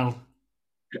 Fucking hell.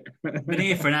 Been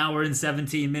here for an hour and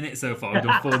 17 minutes so far. We've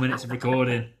done 4 minutes of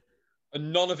recording.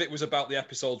 And none of it was about the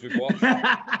episodes we've watched.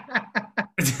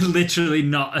 Literally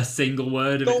not a single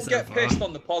word of it Don't so get far. pissed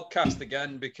on the podcast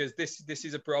again because this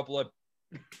is a problem.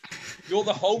 You're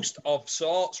the host of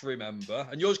sorts, remember?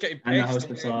 And you're just getting I'm the pissed. host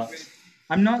of sorts.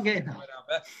 I'm not getting that. Doing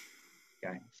our best.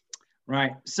 Okay.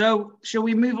 Right. So, shall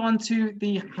we move on to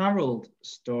the Harold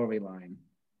storyline?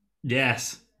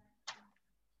 Yes.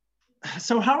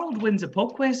 So Harold wins a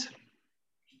pub quiz.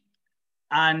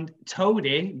 And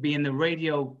Toady, being the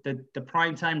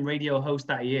primetime radio host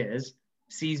that he is,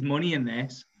 sees money in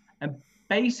this and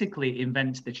basically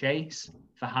invents the chase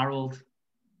for Harold.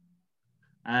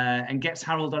 And gets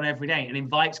Harold on every day and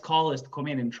invites callers to come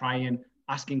in and try and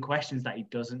ask him questions that he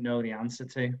doesn't know the answer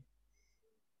to.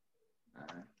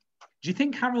 Do you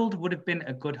think Harold would have been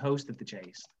a good host of the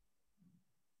chase?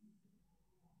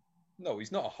 No,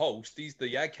 he's not a host. He's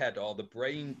the egghead or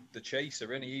the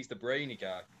chaser, isn't he? He's the brainy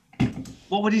guy.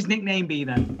 What would his nickname be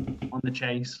then on the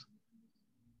chase?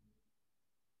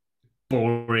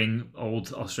 Boring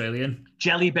old Australian.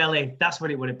 Jelly Belly. That's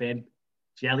what it would have been.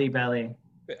 Jelly Belly.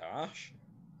 Bit harsh.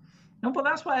 No, but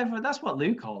that's what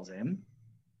Lou calls him.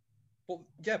 But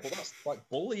that's like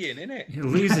bullying, isn't it? You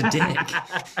lose a dick.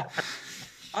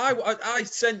 I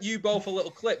sent you both a little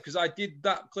clip because I did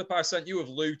that clip I sent you of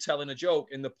Lou telling a joke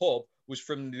in the pub was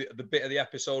from the bit of the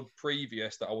episode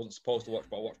previous that I wasn't supposed to watch,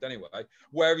 but I watched anyway,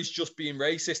 where he's just being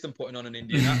racist and putting on an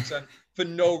Indian accent for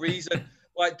no reason.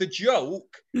 Like the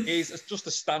joke is just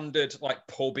a standard like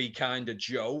pubby kind of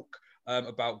joke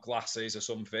about glasses or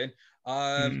something.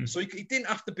 So he didn't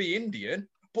have to be Indian,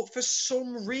 but for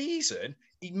some reason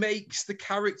he makes the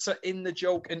character in the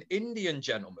joke an Indian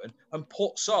gentleman and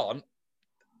puts on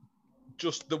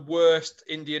just the worst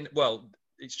Indian. Well,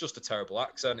 it's just a terrible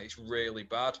accent. It's really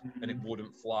bad, and it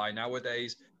wouldn't fly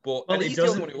nowadays. But and he's the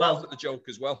only one who laughed at the joke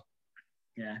as well.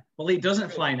 Yeah, well, it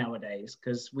doesn't fly nowadays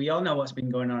because we all know what's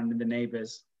been going on in the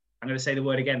Neighbours. I'm going to say the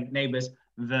word again, Neighbours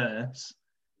verse.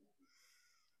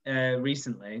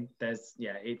 Recently,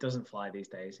 it doesn't fly these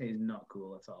days. It is not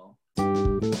cool at all.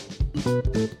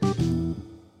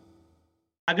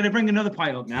 I'm going to bring another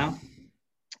point up now,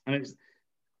 and it's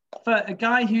for a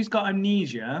guy who's got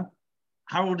amnesia.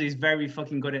 Harold is very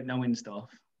fucking good at knowing stuff.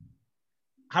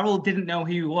 Harold didn't know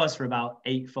who he was for about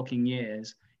 8 fucking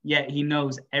years, yet he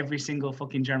knows every single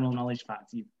fucking general knowledge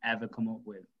fact you've ever come up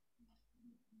with.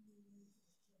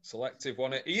 Selective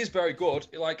one. He is very good.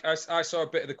 Like I saw a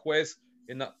bit of the quiz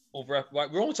in that other,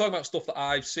 like we're only talking about stuff that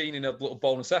I've seen in a little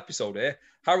bonus episode here.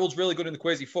 Harold's really good in the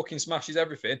quiz. He fucking smashes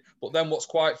everything. But then what's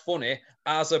quite funny,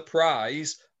 as a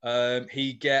prize,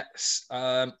 he gets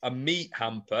a meat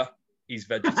hamper. He's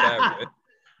vegetarian.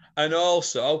 And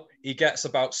also, he gets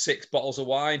about 6 bottles of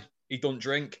wine. He don't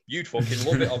drink. You'd fucking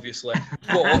love it, obviously.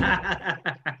 But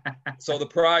so the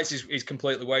prize is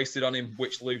completely wasted on him,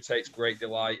 which Lou takes great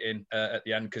delight in at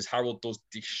the end because Harold does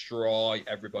destroy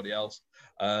everybody else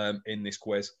in this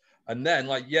quiz. And then,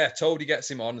 Toady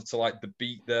gets him on to like the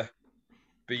beat the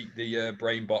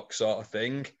brain box sort of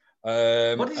thing.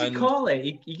 What does he call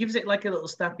it? He gives it like a little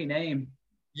snappy name.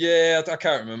 Yeah, I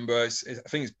can't remember. I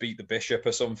think it's Beat the Bishop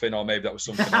or something, or maybe that was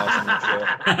something else. I'm not sure.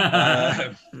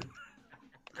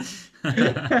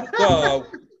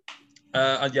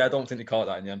 I don't think they call it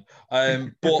that in the end.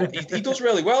 But he does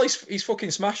really well. He's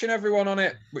fucking smashing everyone on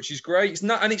it, which is great.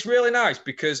 It's really nice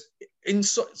because in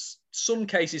some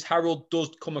cases Harold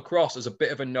does come across as a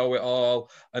bit of a know-it-all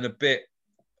and a bit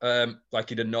like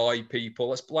he'd annoy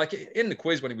people. It's like in the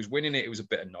quiz when he was winning it was a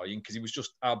bit annoying because he was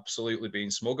just absolutely being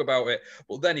smug about it.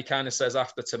 But then he kind of says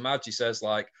after to Madge, he says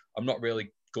like, I'm not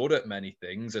really good at many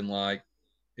things. And like,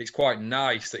 it's quite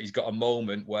nice that he's got a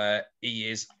moment where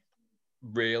he is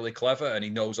really clever and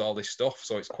he knows all this stuff.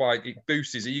 So it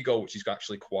boosts his ego, which is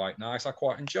actually quite nice. I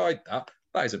quite enjoyed that.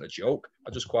 That isn't a joke.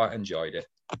 I just quite enjoyed it.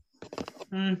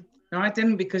 No, I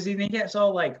didn't because he gets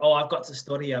all like, oh, I've got to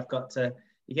study.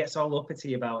 He gets all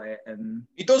uppity about it, and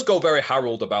he does go very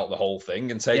Harold about the whole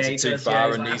thing and takes it too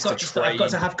far and needs to train. I've got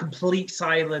to have complete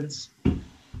silence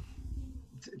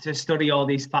to study all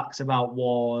these facts about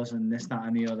wars and this, that,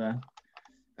 and the other.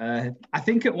 I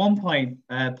think at one point,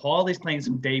 Paul is playing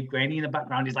some Dave Graney in the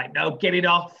background. He's like, "No, get it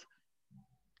off.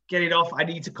 Get it off. I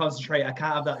need to concentrate. I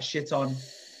can't have that shit on."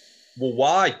 Well,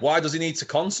 why? Why does he need to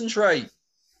concentrate?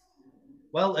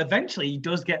 Well, eventually he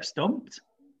does get stumped.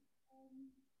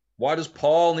 Why does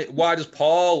Paul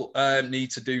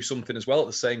need to do something as well at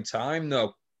the same time,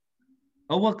 though?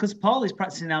 Oh, well, because Paul is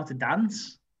practicing how to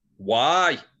dance.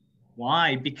 Why?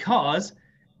 Because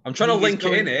I'm trying to link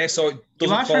it in here so it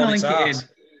doesn't fall on its ass.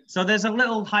 So there's a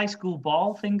little high school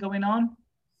ball thing going on.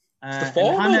 It's the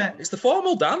formal. It's the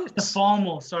formal dance. The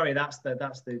formal. Sorry, that's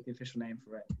the official name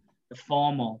for it. The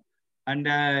formal.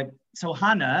 And so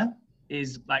Hannah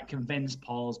is like convinced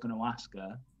Paul's going to ask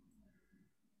her.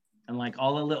 And like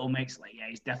all the little mates, like, yeah,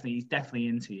 he's definitely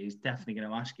into you. He's definitely going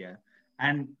to ask you.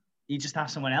 And he just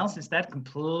has someone else instead.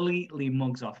 Completely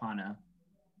mugs off Hannah.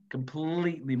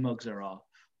 Completely mugs her off,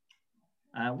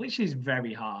 which is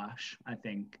very harsh. I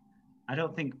think. I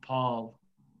don't think Paul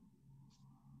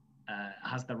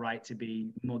has the right to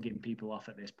be mugging people off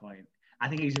at this point. I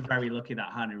think he's very lucky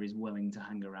that Hannah is willing to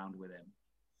hang around with him.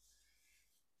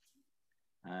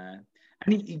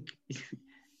 And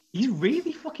he's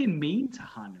really fucking mean to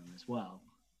Hannah as well,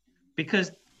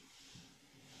 because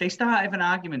they start having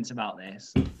arguments about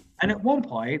this. And at one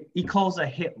point, he calls her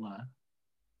Hitler.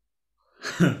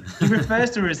 He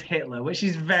refers to her as Hitler, which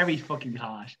is very fucking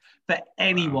harsh. For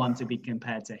anyone to be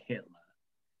compared to Hitler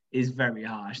is very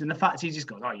harsh. And the fact he just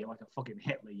goes, oh, you're like a fucking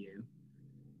Hitler, you.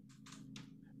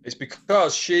 It's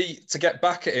because to get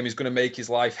back at him, is going to make his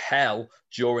life hell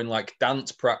during like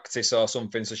dance practice or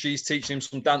something. So she's teaching him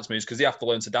some dance moves because they have to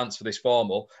learn to dance for this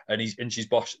formal, and she's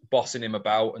bossing him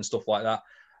about and stuff like that.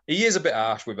 He is a bit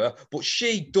harsh with her, but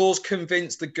she does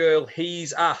convince the girl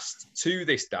he's asked to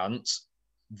this dance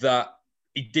that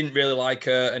he didn't really like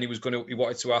her, and he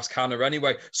wanted to ask Hannah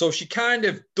anyway. So she kind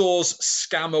of does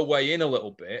scam her way in a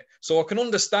little bit. So I can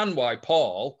understand why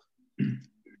Paul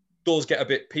does get a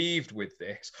bit peeved with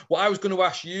this. What I was going to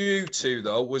ask you two,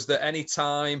 though, was there any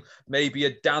time, maybe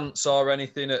a dance or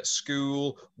anything at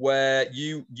school, where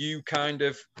you kind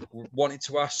of wanted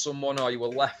to ask someone, or you were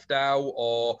left out,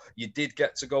 or you did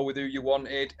get to go with who you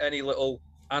wanted? Any little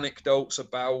anecdotes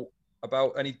about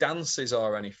any dances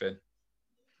or anything?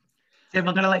 Tim,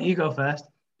 I'm going to let you go first.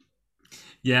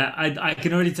 Yeah, I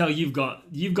can already tell you've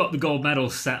got the gold medal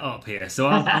set up here, so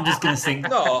I'm just going to sing.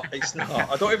 No, it's not.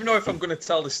 I don't even know if I'm going to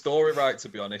tell the story right, to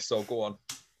be honest. So go on.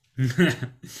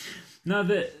 No,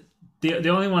 the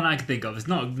only one I can think of is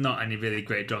not any really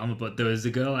great drama, but there was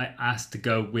a girl I asked to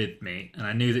go with me, and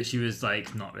I knew that she was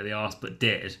like not really asked, but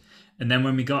did. And then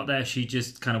when we got there, she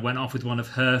just kind of went off with one of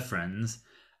her friends,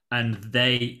 and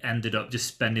they ended up just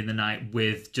spending the night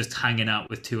with just hanging out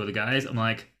with two other guys. I'm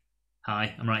like,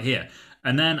 hi, I'm right here.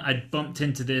 And then I bumped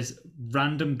into this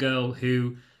random girl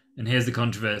who, and here's the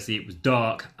controversy, it was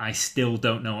dark. I still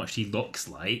don't know what she looks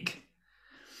like.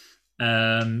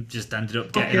 Just ended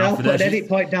up getting off with her. Put an edit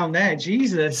point down there,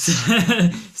 Jesus.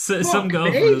 So some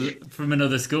girl from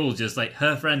another school, just like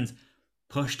her friends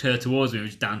pushed her towards me,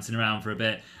 was dancing around for a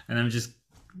bit, and then just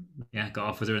got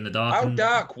off with her in the dark. How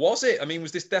dark was it? I mean,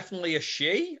 was this definitely a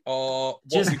she, or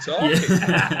what just, were we talking?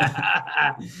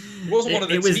 Yeah. It wasn't one of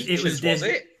the teachers, was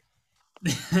it?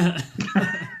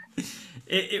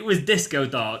 It was disco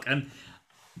dark, and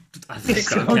I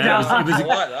think I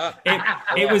like that.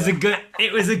 It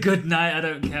was a good night. I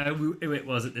don't care who it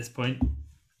was at this point.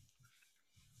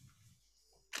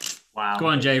 Wow. Go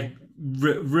on, Jay.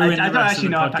 Ruin the rest of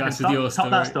the podcast with your story.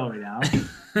 Top that story now.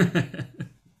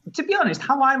 To be honest,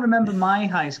 how I remember my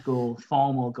high school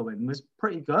formal going was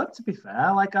pretty good, to be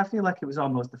fair. Like, I feel like it was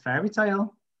almost a fairy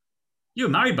tale. You were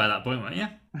married by that point, weren't you?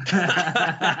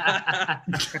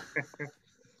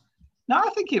 No, I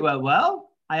think it went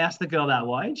well. I asked the girl that I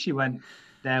wanted. She went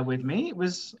there with me. It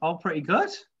was all pretty good.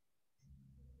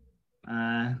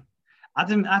 I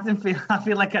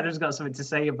feel like Adam's got something to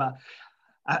say about.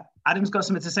 Adam's got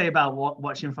something to say about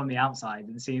watching from the outside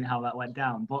and seeing how that went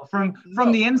down. But from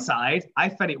the inside, I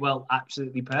found it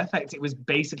absolutely perfect. It was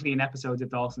basically an episode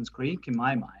of Dawson's Creek in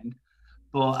my mind.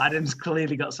 But Adam's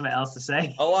clearly got something else to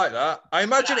say. I like that. I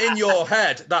imagine in your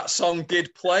head that song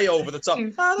did play over the top.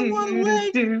 I don't want to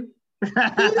wait.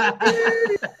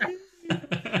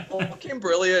 Fucking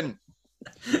brilliant.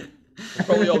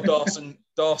 Probably old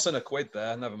Dawson a quid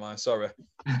there. Never mind. Sorry.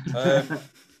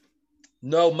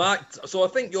 No, Mike. So I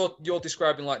think you're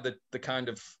describing like the kind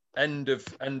of end of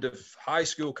high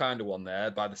school kind of one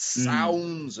there by the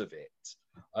sounds of it.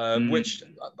 Which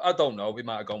I don't know. It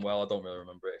might have gone well. I don't really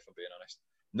remember it, if I'm being honest.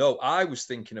 No, I was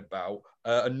thinking about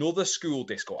another school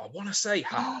disco. I want to say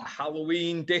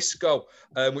Halloween disco,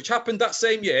 which happened that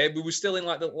same year. We were still in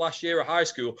like the last year of high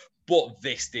school, but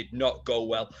this did not go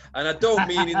well. And I don't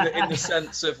mean in the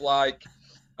sense of like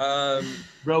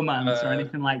romance or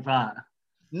anything like that.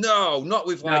 No, not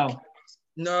with like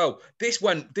no. This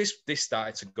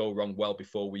started to go wrong well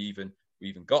before we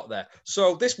even got there.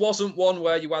 So this wasn't one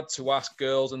where you had to ask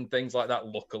girls and things like that,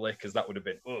 luckily, because that would have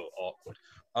been awkward.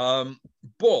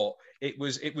 But it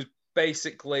was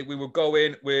basically, we were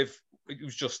going with, it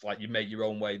was just like you make your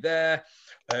own way there.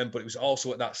 But it was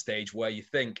also at that stage where you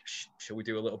think, shall we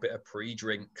do a little bit of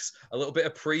pre-drinks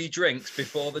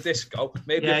before the disco?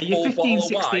 Maybe a full 15, bottle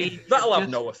 16, of wine. That'll have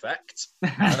no effect.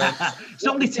 It's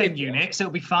only 10 units,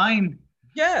 it'll be fine.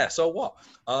 Yeah, so what?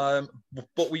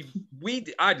 But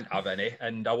I didn't have any,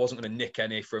 and I wasn't going to nick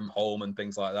any from home and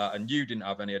things like that, and you didn't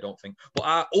have any, I don't think. But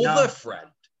our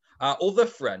other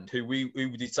friend who we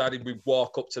decided we'd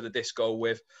walk up to the disco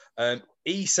with,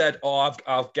 he said, "Oh,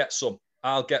 I'll get some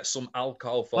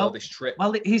alcohol for this trip."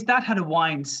 Well, his dad had a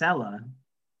wine cellar.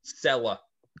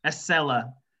 A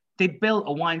cellar. they built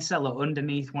a wine cellar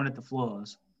underneath one of the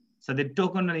floors. So they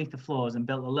dug underneath the floors and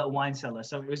built a little wine cellar.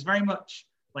 So it was very much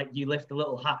like you lift a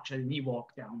little hatch and then you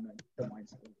walk down the wine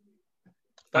cellar.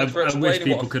 Thanks for I wish explaining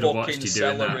people what a could have watched fucking you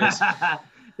doing cellar that.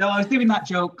 is. No, I was doing that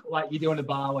joke like you do in a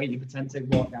bar where you pretend to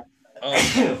walk down.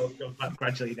 Go back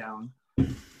gradually down.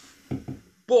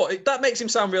 But that makes him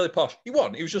sound really posh. He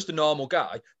wasn't. He was just a normal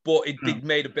guy, but it did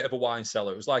made a bit of a wine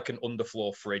cellar. It was like an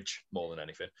underfloor fridge more than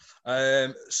anything.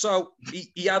 So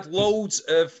he had loads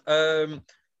of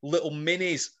little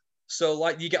minis. So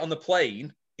like you get on the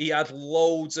plane, he had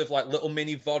loads of like little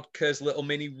mini vodkas, little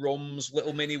mini rums,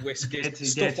 little mini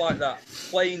whiskeys, stuff like that.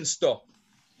 Plain stuff.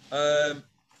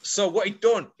 So what he'd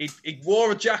done, he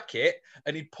wore a jacket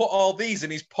and he'd put all these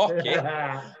in his pocket,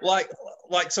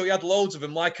 like so he had loads of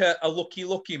them, like a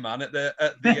lucky man at the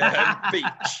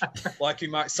beach, like he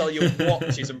might sell you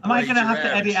watches and. Am I going to have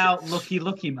to edit out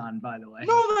lucky man? By the way,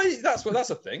 no, that's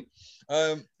a thing.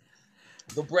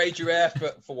 They'll braid your hair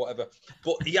for whatever.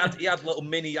 But he had little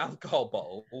mini alcohol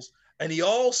bottles, and he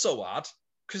also had,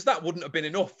 because that wouldn't have been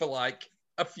enough for like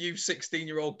a few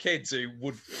 16-year-old kids who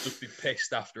would just be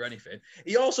pissed after anything.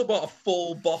 He also bought a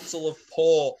full bottle of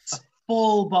port. A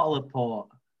full bottle of port.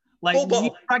 Like Full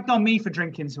you bragged on me for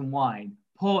drinking some wine.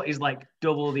 Port is like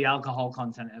double the alcohol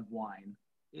content of wine.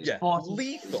 It's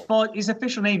lethal. His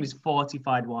official name is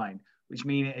fortified wine, which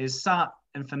means it is sat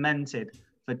and fermented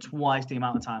for twice the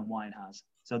amount of time wine has.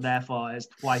 So therefore, it's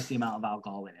twice the amount of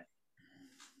alcohol in it.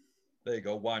 There you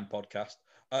go, wine podcast.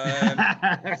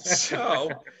 So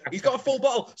he's got a full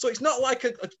bottle. So it's not like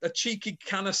a cheeky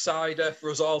can of cider for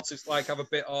us all to like have a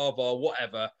bit of or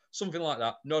whatever, something like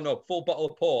that. No, full bottle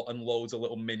of port and loads of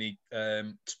little mini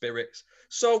spirits.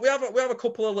 So we have a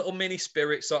couple of little mini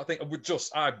spirits. So I think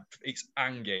it's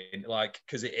hanging like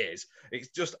because it is. It's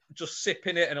just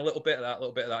sipping it and a little bit of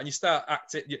that, and you start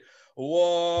acting.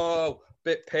 Whoa,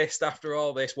 bit pissed after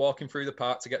all this, walking through the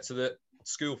park to get to the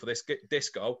school for this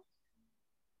disco.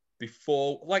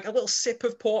 Before, like a little sip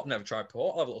of port. Never tried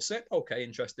port. I'll have a little sip. Okay,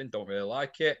 interesting. Don't really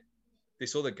like it.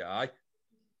 This other guy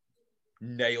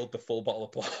nailed the full bottle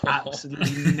of port.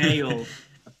 Absolutely nailed.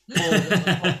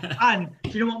 And do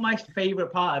you know what my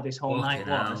favourite part of this whole night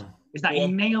was? Is that he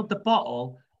nailed the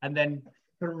bottle and then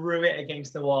threw it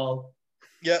against the wall.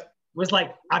 Yeah. Was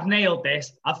like, I've nailed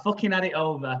this. I've fucking had it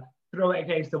over. Throw it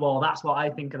against the wall. That's what I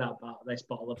think about this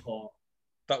bottle of port.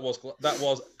 That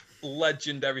was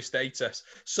legendary status.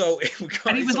 So it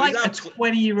was like a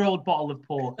 20-year-old bottle of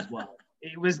port as well.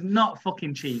 It was not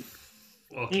fucking cheap.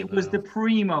 It was the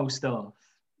primo stuff.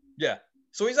 Yeah.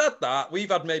 So he's had that. We've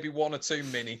had maybe one or two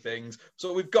mini things.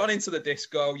 So we've gone into the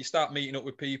disco. You start meeting up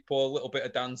with people, a little bit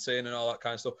of dancing and all that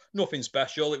kind of stuff. Nothing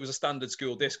special. It was a standard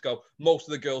school disco. Most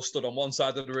of the girls stood on one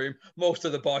side of the room. Most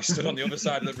of the boys stood on the other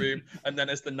side of the room. And then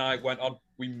as the night went on,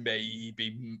 we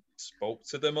maybe spoke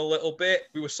to them a little bit.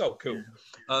 We were so cool.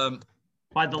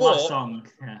 By the last song,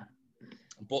 yeah.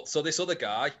 But so this other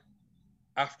guy,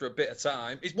 after a bit of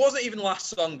time, it wasn't even the last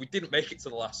song. We didn't make it to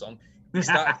the last song. He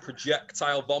started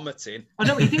projectile vomiting. Oh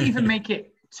no, he didn't even make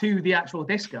it to the actual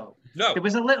disco. No. There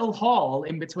was a little hall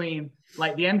in between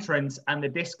like the entrance and the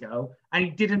disco, and he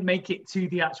didn't make it to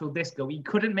the actual disco. He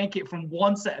couldn't make it from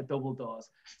one set of double doors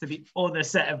to the other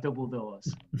set of double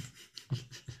doors.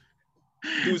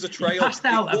 There was a trail. He passed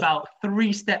out about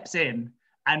 3 steps in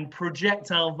and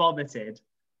projectile vomited.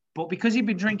 But because he'd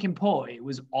been drinking port, it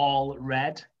was all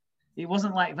red. It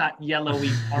wasn't like that yellowy,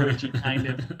 orangey kind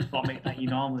of vomit that you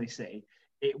normally see.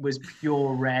 It was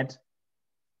pure red.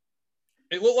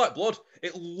 It looked like blood.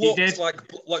 It looked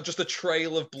like just a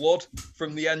trail of blood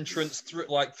from the entrance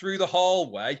through the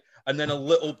hallway, and then a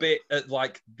little bit at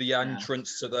like the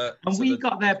entrance to the. And we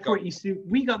got there pretty soon.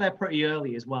 We got there pretty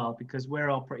early as well because we're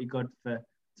all pretty good for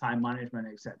time management,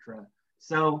 etc.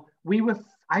 So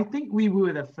I think we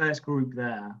were the first group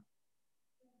there.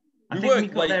 We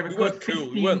weren't late. We weren't cool.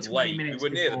 We weren't late. We were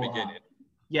near the beginning.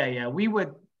 Yeah. We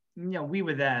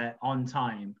were there on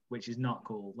time, which is not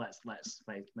cool. Let's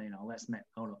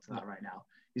own up to that right now.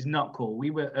 It's not cool. We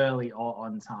were early or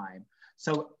on time.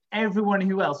 So everyone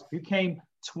who came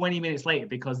 20 minutes later,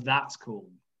 because that's cool,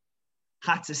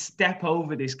 had to step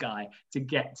over this guy to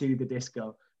get to the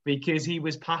disco because he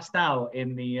was passed out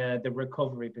in the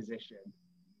recovery position.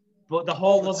 But the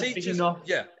hall wasn't big enough.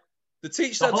 Yeah. The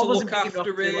teacher had to look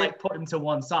after it. Like put him to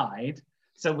one side,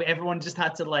 so everyone just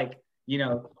had to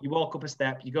you walk up a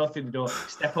step, you go through the door,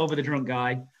 step over the drunk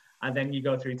guy, and then you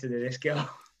go through to the disco.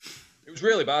 It was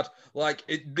really bad. Like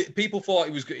people thought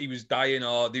he was dying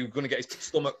or they were going to get his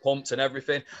stomach pumped and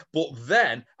everything. But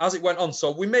then, as it went on,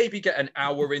 so we maybe get an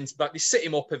hour into that. They sit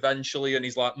him up eventually, and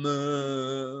he's like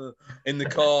in the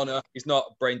corner. He's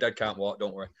not brain dead, can't walk.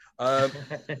 Don't worry.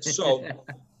 So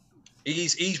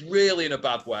he's really in a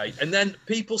bad way. And then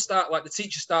people start, like the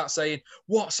teachers start saying,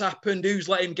 "What's happened? Who's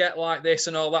let him get like this?"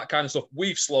 and all that kind of stuff.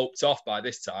 We've sloped off by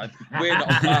this time. We're not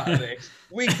part of this.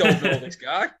 We don't know this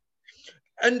guy.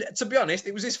 And to be honest,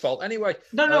 it was his fault anyway.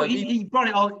 No, he brought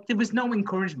it all. There was no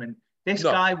encouragement. This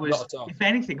guy was, if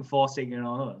anything, forcing it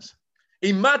on us.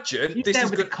 Imagine He's this there is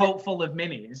with a coat full of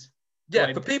minis.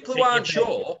 Yeah, for people who aren't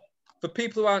sure,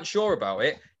 about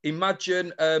it,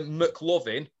 imagine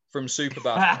McLovin from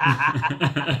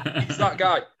Superbad. He's that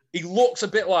guy. He looks a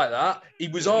bit like that. He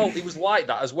was like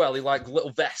that as well. He like little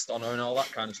vest on her and all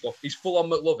that kind of stuff. He's full on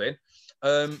McLovin.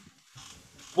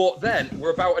 But then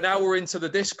we're about an hour into the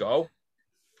disco.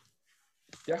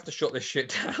 You have to shut this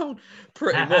shit down,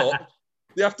 pretty much.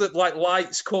 You have to, like,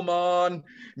 lights come on,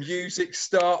 music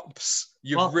stops,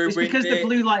 it's because the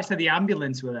blue lights of the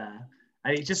ambulance were there.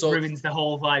 And it just ruins the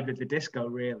whole vibe of the disco,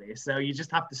 really. So you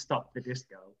just have to stop the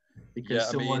disco because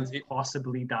someone's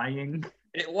possibly dying.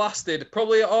 It lasted,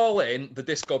 probably all in, the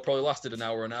disco probably lasted an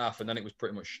hour and a half, and then it was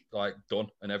pretty much, like, done,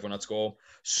 and everyone had to go home.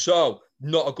 So,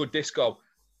 not a good disco.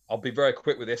 I'll be very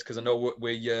quick with this because I know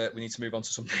we need to move on to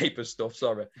some paper stuff.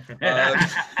 Sorry. And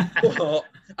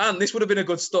this would have been a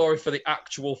good story for the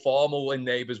actual formal in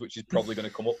Neighbours, which is probably going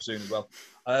to come up soon as well.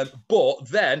 But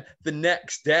then the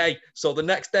next day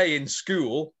in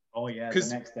school. Oh, yeah, the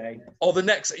next day. Or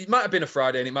it might have been a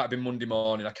Friday and it might have been Monday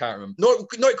morning. I can't remember. No, it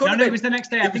couldn't have been. It was the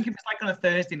next day. I think it was like on a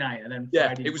Thursday night and then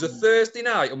Friday. It was a Thursday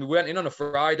night and we went in on a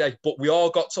Friday, but we all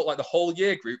got to, like, the whole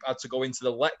year group had to go into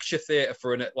the lecture theatre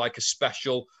for a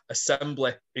special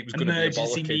assembly. It was going to be a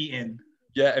emergency meeting.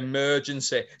 Yeah,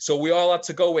 emergency. So we all had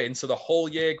to go in, so the whole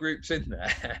year group's in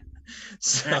there.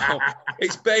 So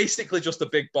it's basically just a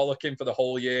big bollocking for the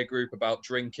whole year group about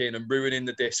drinking and ruining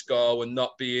the disco and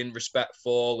not being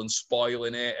respectful and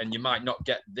spoiling it. And you might not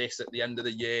get this at the end of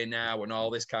the year now and all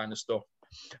this kind of stuff.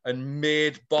 And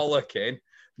bollocking,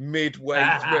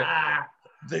 midway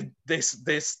through,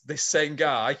 this same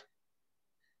guy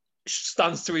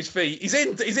stands to his feet.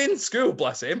 He's in school,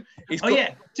 bless him.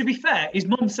 Yeah. To be fair, his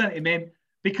mum sent him in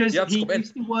because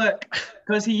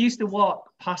he used to walk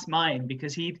past mine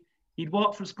because he'd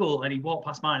walk from school and he'd walk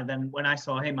past mine, and then when I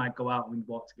saw him, I'd go out and we'd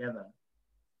walk together.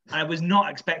 I was not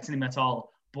expecting him at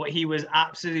all, but he was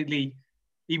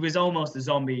almost a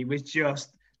zombie. He was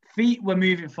just, feet were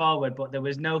moving forward, but there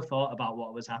was no thought about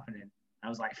what was happening. I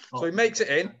was like, fuck. So he makes it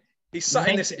in. He's sat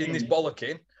in this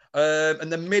bollocking,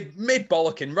 and then mid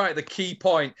bollocking, right at the key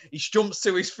point, he jumps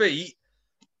to his feet,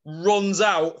 runs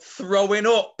out, throwing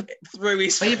up through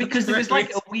his face. Because there was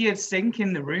like a weird sink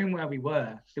in the room where we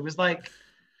were. There was like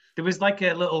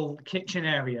a little kitchen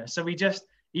area. So he just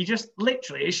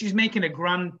literally,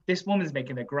 this woman's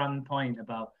making a grand point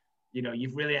about,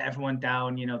 you've really let everyone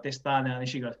down, this, that, and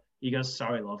he goes,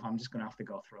 sorry, love, I'm just going to have to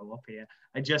go throw up here.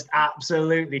 And just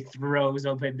absolutely throws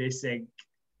up in this sink.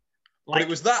 Like, it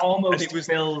was that almost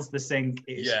fills the sink.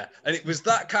 Yeah, and it was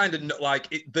that kind of,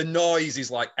 like, the noise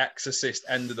is like Exorcist,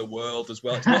 end of the world as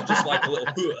well. It's not just like a little,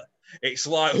 it's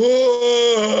like,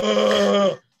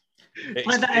 It's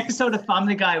like that episode of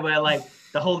Family Guy where, like,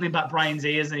 they're holding back Brian's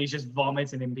ears and he's just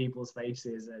vomiting in people's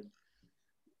faces. And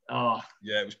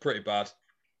yeah, it was pretty bad.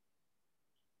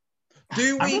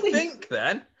 Do we think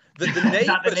then that the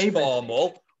Neighbours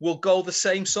formal will go the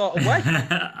same sort of way?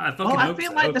 I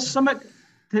feel like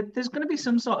there's going to be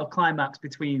some sort of climax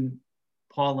between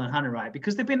Paul and Hannah, right?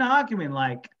 Because they've been arguing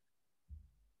like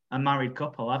a married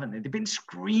couple, haven't they? They've been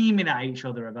screaming at each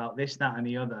other about this, that, and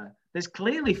the other. There's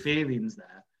clearly feelings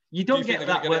there. You don't get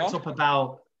that worked up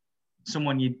about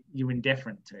someone you're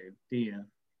indifferent to, do you?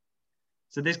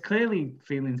 So there's clearly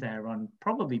feelings there on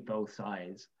probably both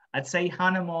sides. I'd say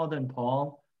Hannah more than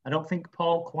Paul. I don't think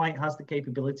Paul quite has the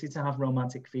capability to have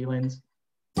romantic feelings.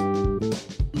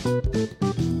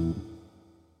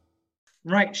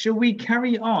 Right, shall we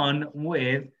carry on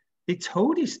with the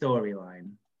Toadie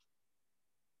storyline?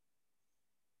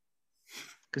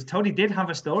 Because Toadie did have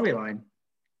a storyline.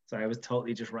 Sorry, I was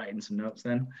totally just writing some notes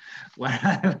then. Where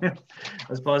I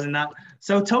was pausing that.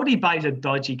 So Toadie buys a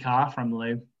dodgy car from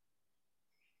Lou.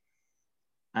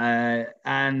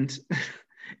 And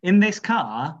in this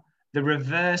car, the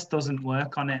reverse doesn't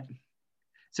work on it.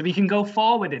 So he can go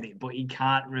forward in it, but he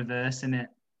can't reverse in it.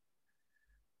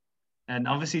 And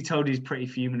obviously Toadie's pretty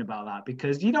fuming about that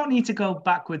because you don't need to go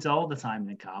backwards all the time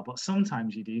in a car, but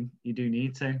sometimes you do. You do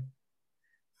need to.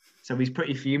 So he's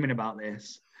pretty fuming about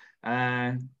this.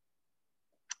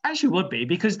 Actually, would be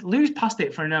because Lou's passed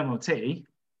it for an MOT.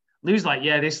 Lou's like,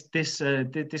 yeah, this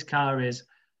car is,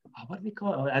 what do they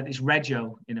call it? It's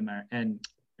Regio in America, in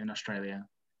Australia.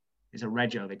 It's a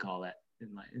Regio they call it.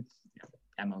 It's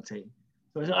MOT.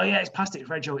 So it's, oh yeah, it's passed it,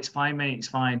 Regio. It's fine, mate. It's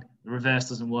fine. The reverse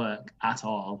doesn't work at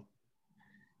all.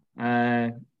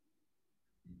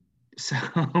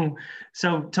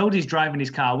 So Toadie's driving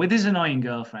his car with his annoying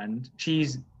girlfriend.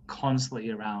 She's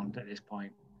constantly around at this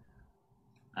point,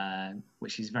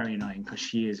 which is very annoying because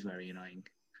she is very annoying.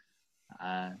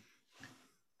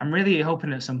 I'm really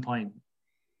hoping at some point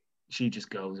she just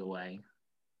goes away.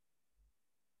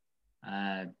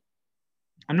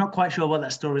 I'm not quite sure what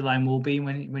that storyline will be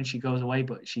when she goes away,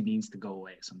 but she needs to go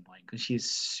away at some point because she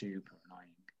is super annoying.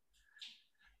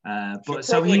 She'll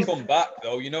probably come back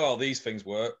though. You know how these things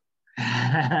work.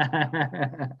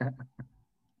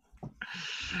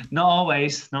 Not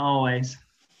always.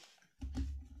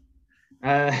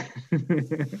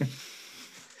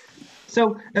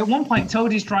 So at one point,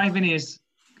 Toadie's driving his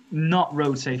not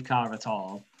road safe car at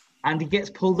all, and he gets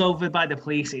pulled over by the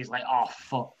police. He's like, "Oh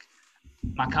fuck,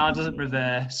 my car doesn't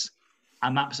reverse.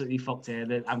 I'm absolutely fucked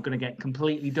here. I'm gonna get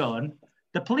completely done."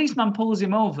 The policeman pulls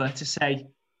him over to say,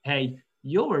 "Hey,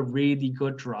 you're a really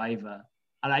good driver.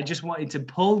 And I just wanted to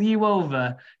pull you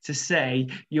over to say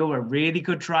you're a really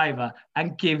good driver,"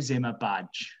 and gives him a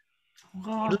badge.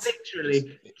 What?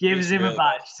 Literally gives him a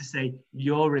badge to say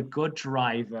you're a good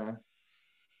driver.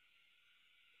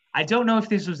 I don't know if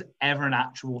this was ever an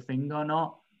actual thing or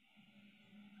not.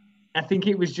 I think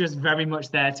it was just very much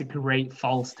there to create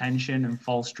false tension and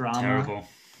false drama. Terrible.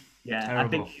 Yeah, Terrible. I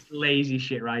think it's lazy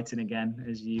shit writing again,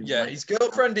 as you. Yeah, his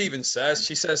girlfriend even says,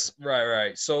 she says,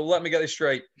 right. So let me get this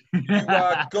straight. You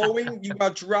are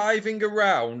driving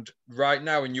around right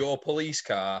now in your police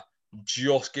car,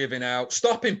 just giving out,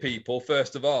 stopping people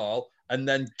first of all, and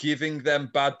then giving them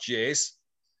badges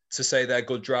to say they're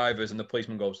good drivers. And the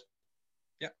policeman goes,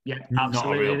 yeah, Not a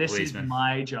absolutely. real This policeman. is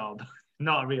my job,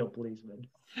 not a real policeman.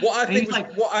 What I think He's was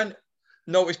like- what I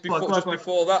noticed before, Go on.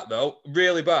 before that though,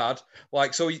 really bad.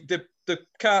 Like, so the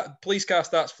police car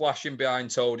starts flashing behind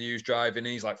Toadie who's driving, and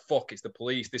he's like, "Fuck, it's the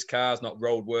police. This car's not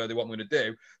roadworthy. What I'm going to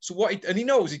do?" So he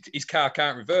knows his car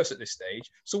can't reverse at this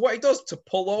stage. So what he does to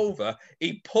pull over,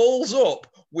 he pulls up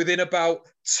within about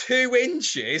 2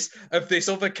 inches of this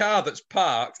other car that's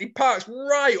parked. He parks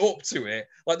right up to it,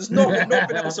 like there's nothing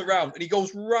else around, and he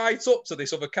goes right up to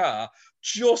this other car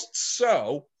just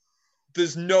so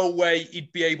there's no way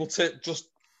he'd be able to just,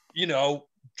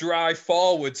 drive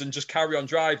forwards and just carry on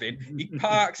driving. He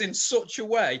parks in such a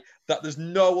way that there's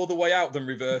no other way out than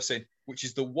reversing, which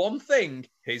is the one thing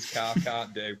his car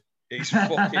can't do. It's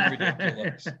fucking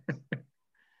ridiculous.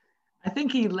 I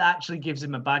think he actually gives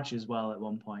him a badge as well at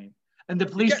one point. And the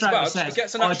police driver He says,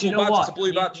 gets an "Oh, actual do you know badge. what? It's a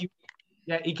blue badge.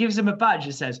 He gives him a badge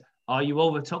that says, "Oh, you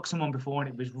overtook someone before and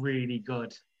it was really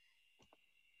good."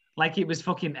 Like it was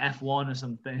fucking F1 or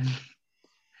something.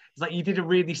 It's like you did a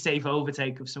really safe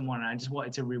overtake of someone and I just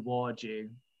wanted to reward you.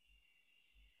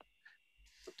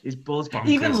 It's bullshit.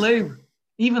 Bonkers.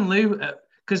 Even Lou,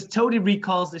 because Toadie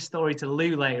recalls this story to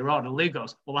Lou later on, and Lou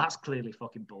goes, "Well, that's clearly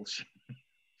fucking bullshit."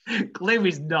 Lou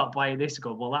is not buying this.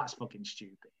 Go, "Well, that's fucking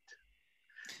stupid."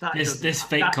 This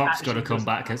fake cop's got to come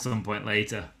back at some point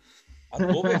later. I'd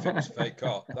love it if it was a fake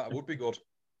cop. That would be good.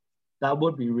 That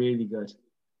would be really good.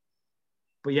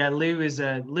 But yeah, Lou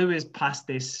is passed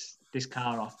this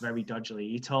car off very dodgily.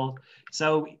 He told,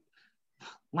 so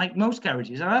like most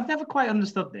garages, and I've never quite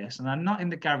understood this, and I'm not in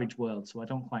the garage world, so I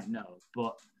don't quite know.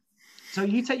 But so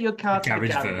you take your car to the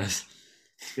garage. Verse.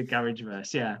 The garage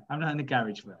verse, yeah. I'm not in the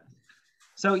garage verse.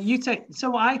 So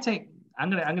I'm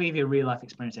gonna give you a real life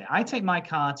experience here. I take my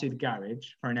car to the garage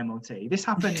for an MOT. This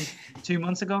happened 2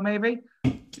 months ago, maybe.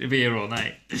 It'll be here all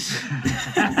night.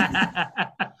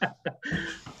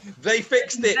 They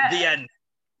fixed it. The end.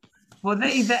 Well,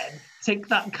 they then take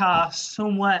that car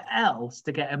somewhere else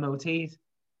to get MOT'd.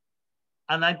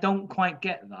 And I don't quite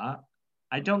get that.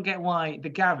 I don't get why the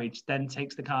garage then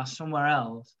takes the car somewhere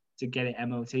else to get it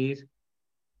MOT'd.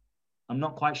 I'm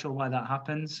not quite sure why that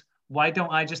happens. Why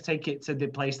don't I just take it to the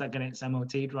place that gets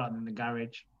MOT'd rather than the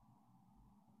garage?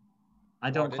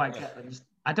 I don't quite get it.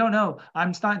 I don't know.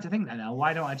 I'm starting to think that now.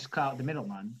 Why don't I just cut out the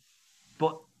middleman?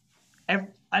 But I've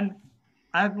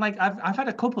had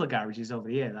a couple of garages over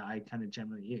the year that I kind of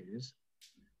generally use,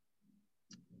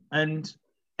 and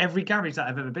every garage that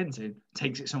I've ever been to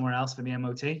takes it somewhere else for the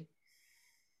MOT,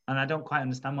 and I don't quite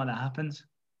understand why that happens.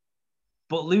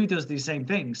 But Lou does the same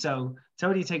thing. So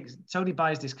Toadie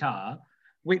buys this car,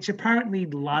 which apparently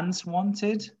Lance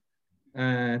wanted,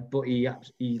 but he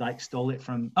like stole it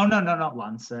from. Oh no, not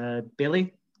Lance.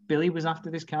 Billy was after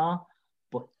this car,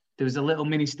 but there was a little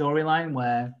mini storyline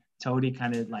where Toadie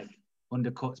kind of like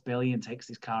undercuts Billy and takes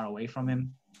his car away from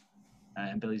him,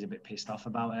 and Billy's a bit pissed off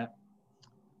about it.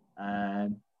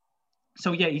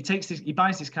 So yeah, he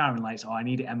buys this car and like, oh, I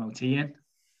need it MOT in.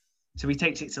 So he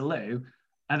takes it to Lou,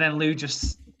 and then Lou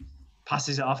just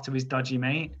passes it off to his dodgy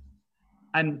mate.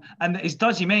 And his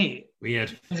dodgy mate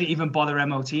Weird. doesn't even bother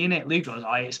MOTing it. Lou goes,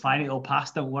 oh, it's fine, it'll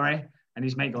pass, don't worry. And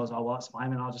his mate goes, oh, well, that's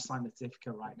fine, and I'll just sign the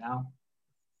certificate right now.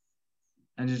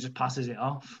 And he just passes it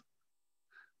off.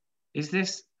 Is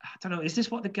this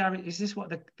what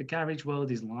the garage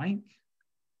world is like?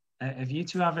 Have you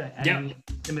two have any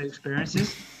similar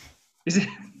experiences? Is it?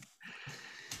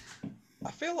 I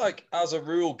feel like, as a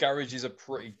rule, garages are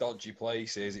pretty dodgy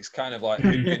places. It's kind of like who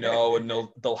you know, and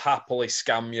they'll happily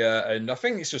scam you. And I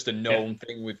think it's just a known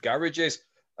thing with garages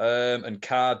and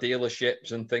car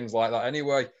dealerships and things like that.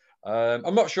 Anyway,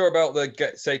 I'm not sure about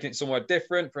taking it somewhere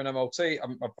different for an MOT. I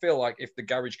feel like if the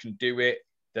garage can do it,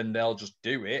 then they'll just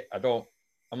do it.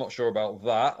 I'm not sure about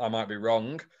that. I might be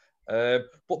wrong.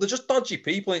 But they're just dodgy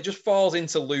people, and it just falls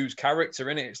into Lou's character,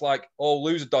 innit? It's like, oh,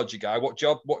 Lou's a dodgy guy. What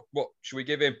job? What should we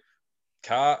give him?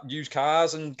 Used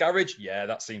cars and garage? Yeah,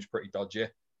 that seems pretty dodgy.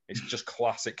 It's just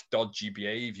classic dodgy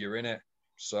behaviour, innit?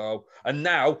 So, and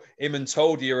now him and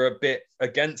Toadie are a bit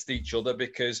against each other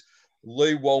because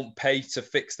Lou won't pay to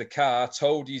fix the car.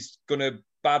 Toadie's going to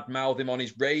badmouth him on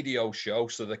his radio show,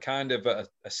 so they're kind of a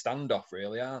standoff,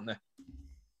 really, aren't they?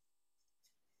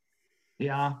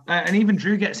 Yeah, and even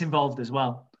Drew gets involved as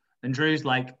well. And Drew's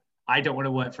like, I don't want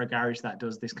to work for a garage that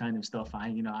does this kind of stuff.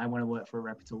 I want to work for a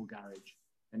reputable garage.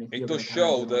 And it does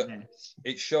show that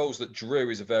it shows that Drew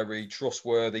is a very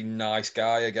trustworthy, nice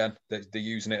guy. Again, they're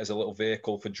using it as a little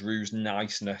vehicle for Drew's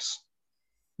niceness.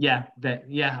 Yeah,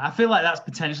 I feel like that's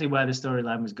potentially where the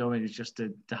storyline was going, is just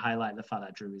to highlight the fact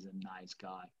that Drew is a nice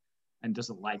guy and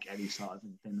doesn't like any sort of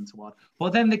thing untoward.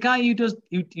 But then the guy who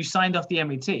signed off the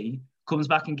MET comes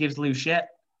back and gives Lou shit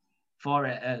for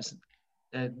it at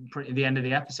the end of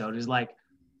the episode. Is like,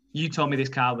 you told me this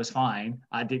car was fine.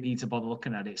 I didn't need to bother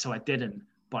looking at it, so I didn't.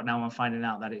 But now I'm finding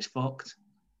out that it's fucked.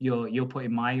 You're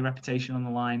putting my reputation on the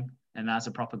line, and that's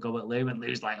a proper go at Lou. And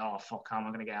Lou's like, oh, fuck, how am I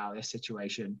going to get out of this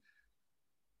situation?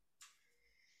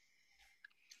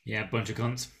 Yeah, bunch of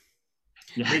cunts.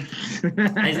 Yeah.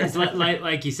 It's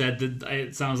like you said,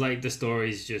 it sounds like the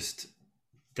story's just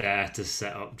there to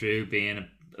set up Drew being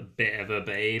a bit of a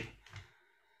babe.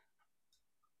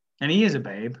 And he is a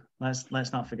babe.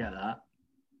 Let's not forget that.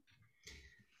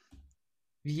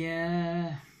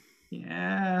 Yeah.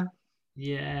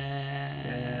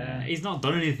 He's not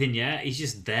done anything yet. He's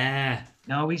just there.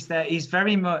 No, he's there. He's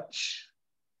very much.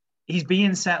 He's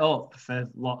being set up for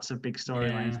lots of big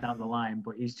storylines down the line,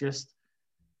 but he's just,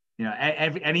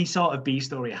 any sort of B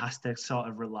story has to sort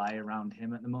of rely around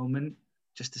him at the moment,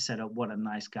 just to set up what a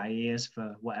nice guy he is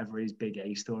for whatever his big A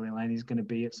storyline he's going to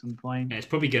be at some point. Yeah, it's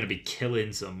probably going to be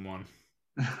killing someone,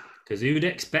 because who would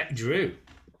expect Drew?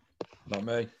 Not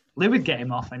me. Lou would get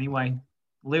him off anyway.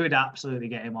 Lou would absolutely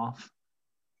get him off.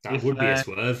 That would be a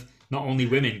swerve. Not only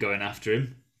women going after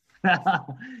him.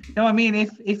 No, I mean,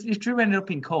 if Drew ended up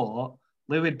in court,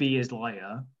 Lou would be his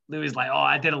lawyer. Lou is like, oh,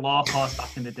 I did a law course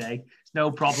back in the day. It's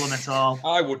no problem at all.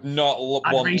 I would not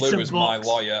want Lou as my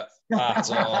lawyer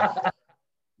at all.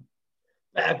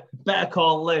 Better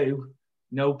call Lou.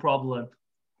 No problem.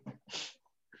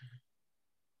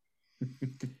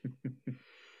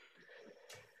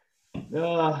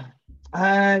 So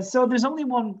there's only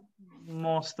one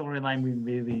more storyline we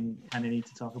really kind of need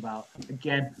to talk about.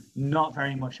 Again, not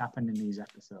very much happened in these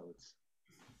episodes.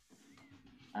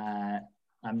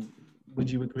 Would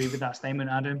you agree with that statement,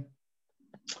 Adam?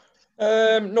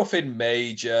 Nothing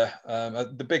major.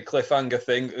 The big cliffhanger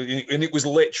thing, and it was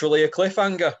literally a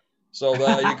cliffhanger. So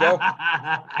there you go.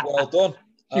 Well done.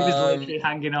 She was literally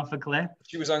hanging off a cliff.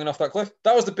 She was hanging off that cliff.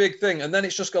 That was the big thing. And then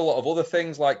it's just got a lot of other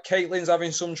things, like Caitlin's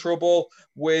having some trouble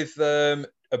with a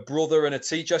brother and a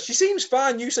teacher. She seems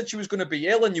fine. You said she was going to be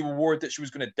ill and you were worried that she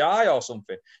was going to die or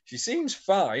something. She seems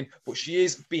fine, but she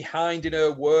is behind in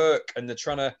her work, and they're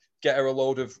trying to get her a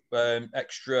load of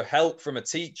extra help from her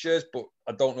teachers, but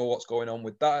I don't know what's going on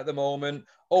with that at the moment.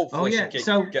 Hopefully she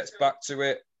gets back to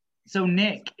it. So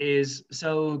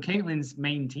Caitlin's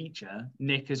main teacher,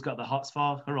 Nick, has got the hots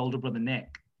for her older brother,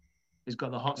 Nick. Has got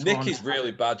the hots. Nick is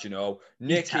really bad,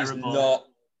 Nick is not.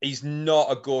 He's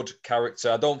not a good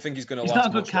character. I don't think he's going to last. He's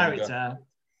not a good character. Longer.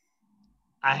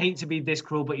 I hate to be this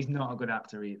cruel, but he's not a good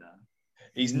actor either.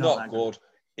 He's not good.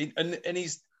 He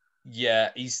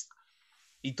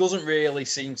doesn't really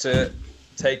seem to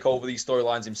take over these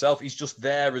storylines himself. He's just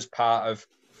there as part of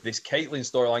this Caitlin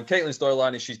storyline. Caitlin's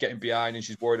storyline is she's getting behind and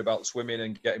she's worried about swimming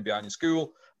and getting behind in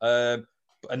school.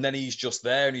 and then he's just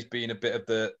there and he's being a bit of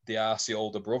the arsey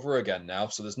older brother again now.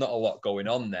 So there's not a lot going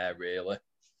on there, really.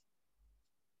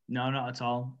 No, not at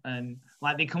all. And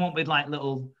like they come up with like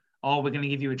little, oh, we're going to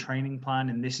give you a training plan,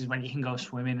 and this is when you can go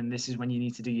swimming, and this is when you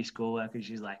need to do your schoolwork. And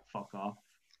she's like, fuck off,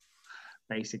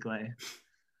 basically.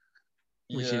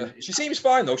 She seems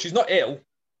fine, though. She's not ill.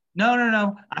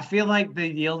 No. I feel like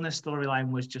the illness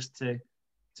storyline was just to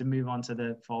move on to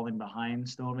the falling behind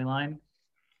storyline.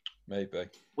 Maybe.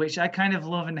 Which I kind of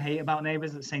love and hate about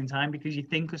Neighbours at the same time, because you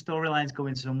think a storyline's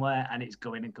going somewhere and it's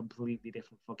going a completely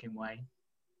different fucking way.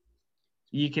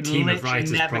 You can literally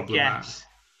never guess.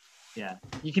 Yeah,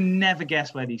 you can never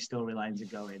guess where these storylines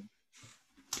are going.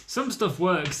 Some stuff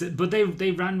works, but they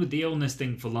ran with the illness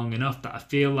thing for long enough that I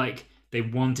feel like they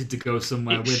wanted to go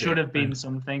somewhere with it. It should have been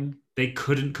something. They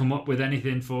couldn't come up with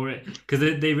anything for it because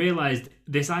they realised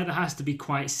this either has to be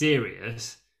quite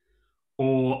serious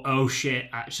or, oh shit,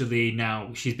 actually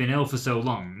now she's been ill for so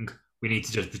long, we need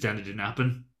to just pretend it didn't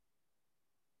happen.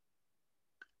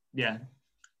 Yeah,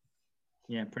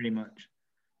 pretty much.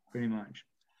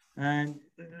 And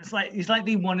it's like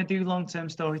they want to do long-term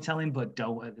storytelling, but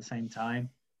don't at the same time.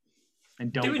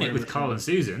 And don't doing it with Carl and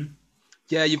Susan.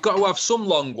 Yeah, you've got to have some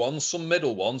long ones, some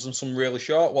middle ones, and some really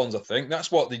short ones. I think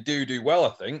that's what they do well. I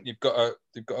think they've got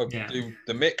to do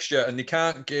the mixture, and they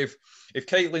can't give. If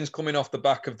Caitlin's coming off the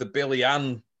back of the Billy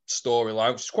Ann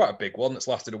storyline, which is quite a big one that's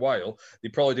lasted a while, they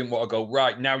probably didn't want to go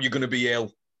right now. You're going to be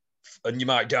ill, and you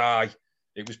might die.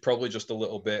 It was probably just a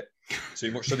little bit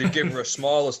too much. So they've given her a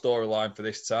smaller storyline for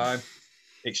this time.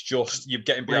 It's just you're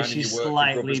getting behind in your work. She's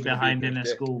slightly behind in her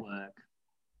schoolwork.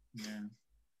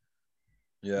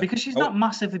 Yeah, because she's not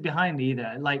massively behind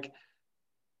either. Like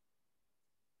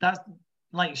that's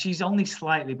like she's only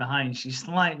slightly behind. She's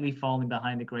slightly falling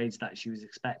behind the grades that she was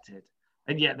expected,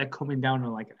 and yet they're coming down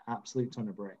on like an absolute ton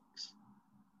of bricks.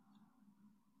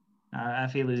 I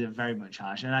feel is very much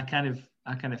harsh, and I kind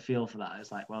of feel for that.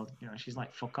 It's like, well, she's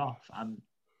like, fuck off.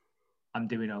 I'm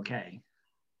doing okay,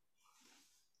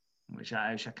 which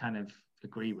I kind of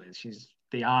agree with.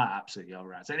 They are absolutely all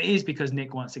right. And it is because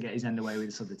Nick wants to get his end away with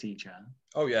this other teacher.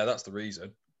 Oh yeah, that's the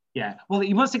reason. Yeah. Well,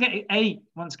 he wants to get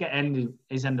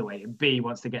his end away, and B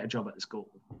wants to get a job at the school.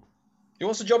 He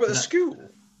wants a job at the school?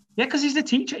 Yeah, because he's a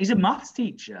teacher. He's a maths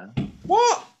teacher.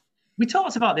 What? We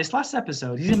talked about this last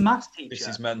episode. He's a maths teacher. This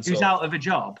is mental. Who's out of a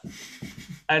job.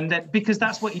 And because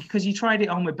he tried it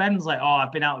on with Ben's like, oh,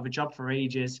 I've been out of a job for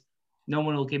ages. No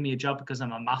one will give me a job because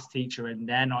I'm a maths teacher and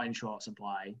they're not in short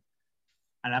supply.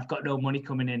 And I've got no money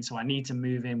coming in, so I need to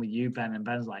move in with you, Ben. And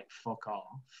Ben's like, fuck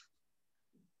off.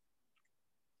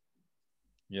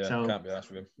 Yeah, so, can't be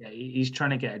asked with him. Yeah, he's trying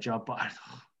to get a job, but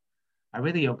I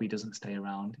really hope he doesn't stay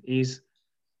around. He's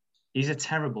a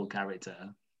terrible character.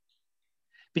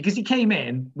 Because he came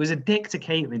in, was a dick to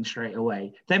Caitlin straight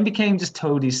away, then became just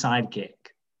Toadie's sidekick.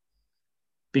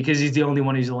 Because he's the only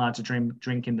one who's allowed to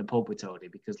drink in the pub with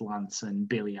Toadie, because Lance and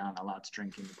Billy aren't allowed to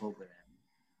drink in the pub with him.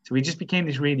 So he just became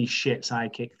this really shit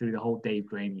sidekick through the whole Dave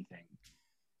Graney thing.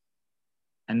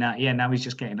 And now he's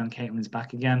just getting on Caitlin's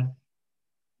back again.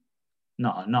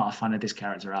 Not a fan of this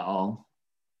character at all.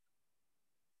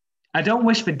 I don't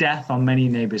wish for death on many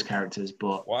Neighbours characters,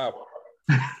 but... Wow.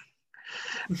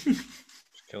 Just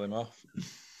kill him off.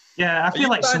 Yeah, I feel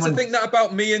like someone... to think that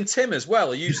about me and Tim as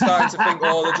well? Are you starting to think,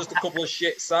 oh, they're just a couple of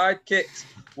shit sidekicks?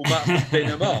 Will Matt spin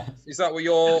them off? Is that what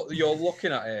you're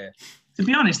looking at here? To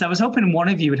be honest, I was hoping one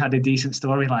of you had had a decent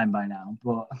storyline by now,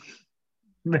 but...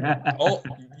 Oh,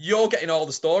 you're getting all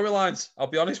the storylines, I'll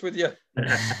be honest with you.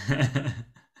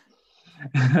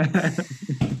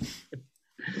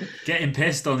 Getting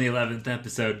pissed on the 11th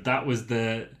episode, that was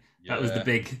the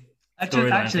big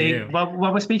storyline. Actually,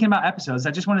 while we're speaking about episodes,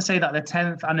 I just want to say that the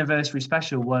 10th anniversary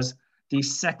special was the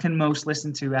second most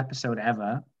listened to episode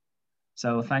ever.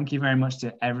 So thank you very much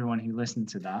to everyone who listened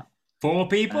to that. 4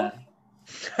 people?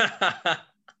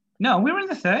 No, we're in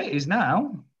the 30s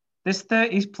now. There's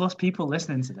 30s plus people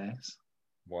listening to this.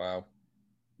 Wow.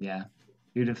 Yeah.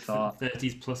 Who'd have thought?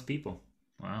 30s plus people.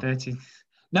 Wow. 30.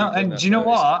 No, and do you know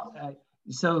what?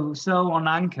 So on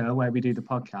Anchor, where we do the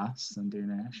podcast, I'm doing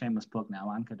a shameless plug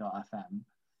now, anchor.fm.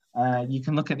 You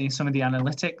can look at some of the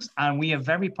analytics, and we are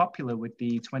very popular with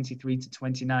the 23 to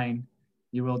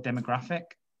 29-year-old demographic.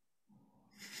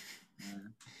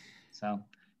 So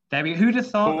there we. Who'd have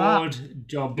thought Bored, that?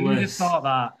 Jobless. Who'd have thought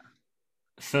that?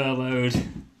 Furloughed.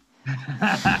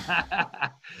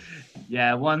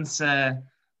 Yeah, once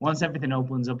everything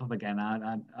opens up again,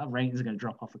 our ratings are going to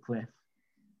drop off a cliff.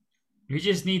 We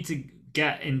just need to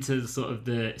get into sort of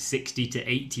the 60 to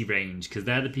 80 range, because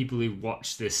they're the people who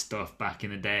watched this stuff back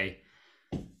in the day.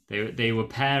 They were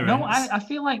parents. No, I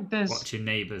feel like there's watching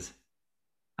Neighbours.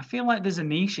 I feel like there's a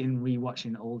niche in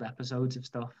rewatching old episodes of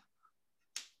stuff.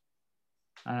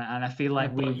 And I feel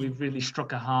like we've really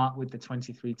struck a heart with the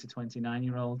 23 to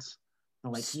 29-year-olds.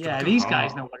 They're like, Struck a these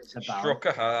guys heart. know what it's about. Struck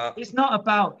a heart. It's not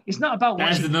about There's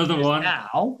watching another videos one.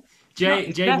 now. Jay,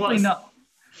 It's Jay, definitely what's, not.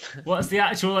 what's the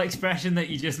actual expression that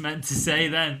you just meant to say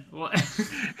then? What?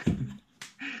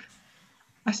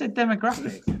 I said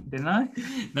demographic, didn't I?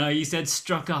 No, you said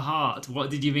struck a heart.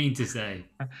 What did you mean to say?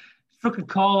 Struck a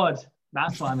chord.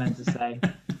 That's what I meant to say.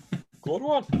 Good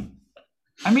one.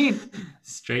 I mean,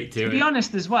 Straight to to be it.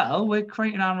 honest as well, we're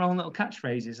creating our own little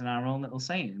catchphrases and our own little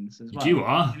sayings as well. You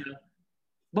are.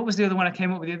 What was the other one I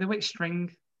came up with the other week? String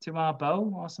to our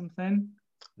bow or something?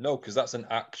 No, because that's an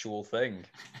actual thing.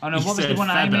 Oh no, You what was the said one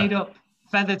I feather. made up?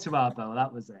 Feather to our bow,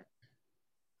 that was it.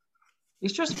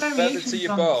 It's just Feather variations to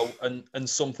your on... bow and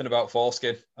something about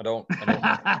foreskin. I don't know.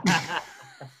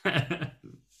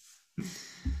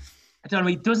 I don't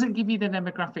know. It doesn't give you the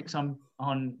demographics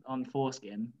on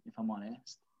foreskin, if I'm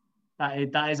honest.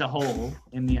 That is a hole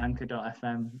in the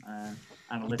Anchor.fm You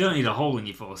analytics. don't need a hole in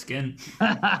your foreskin.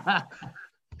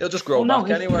 It'll just grow Well, no,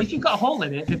 back if, anyway. if you've got a hole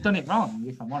in it, they've done it wrong,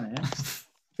 if I'm honest.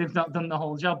 They've not done the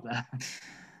whole job there.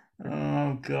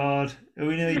 Oh, God. Are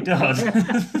we nearly done?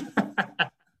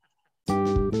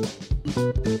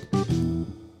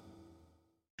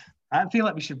 I feel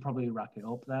like we should probably wrap it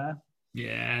up there.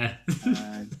 Yeah.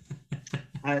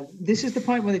 This is the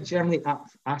point where they generally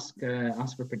ask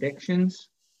for predictions,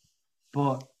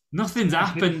 but Nothing's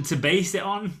happened to base it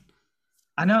on.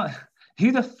 I know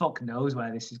who the fuck knows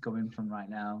where this is coming from right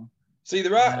now. See,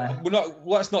 there are. We're not.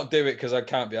 Let's not do it because I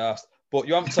can't be asked. But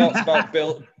you haven't talked about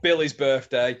Billy's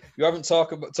birthday. You haven't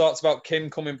talked about Kim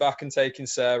coming back and taking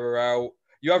Sarah out.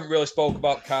 You haven't really spoke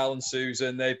about Carl and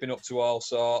Susan. They've been up to all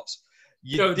sorts.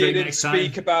 You Don't do it didn't next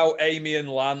speak time. about Amy and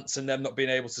Lance and them not being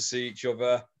able to see each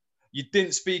other. You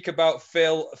didn't speak about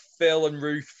Phil and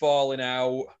Ruth falling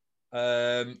out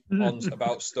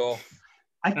about stuff.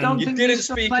 I don't You think didn't these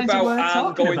speak subplines are about worth Anne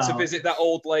talking going to about. visit that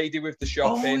old lady with the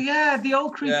shopping. Oh yeah, the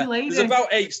old creepy Yeah. lady. There's about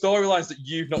 8 storylines that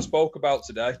you've not spoke about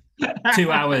today.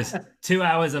 2 hours. 2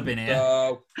 hours I've been here.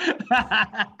 So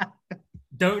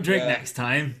Don't drink Yeah. next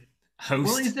time. Host.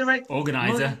 Well, is there a-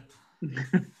 organizer.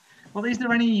 Well, is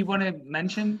there any you want to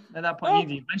mention at that point?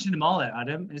 No. You mentioned them all there,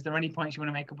 Adam. Is there any points you want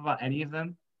to make up about any of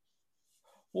them?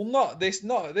 well, not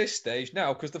at this stage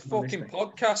now, because the Not this fucking stage.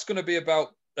 podcast's going to be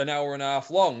about an hour and a half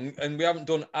long, and we haven't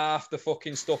done half the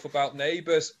fucking stuff about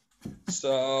Neighbours.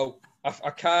 So I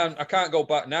can't go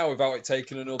back now without it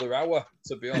taking another hour.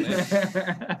 To be honest,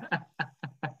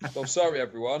 so sorry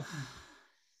everyone.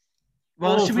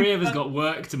 Well, All should three we- of us got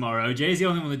work tomorrow. Jay's the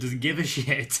only one that doesn't give a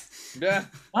shit. Yeah,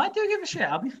 I do give a shit.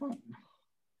 I'll be fine.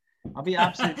 I'll be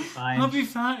absolutely fine. I'll be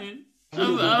fine.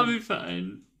 I'll be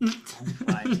fine.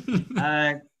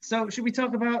 fine. So, should we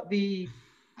talk about the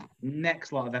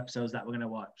next lot of episodes that we're going to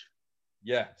watch?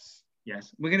 yes.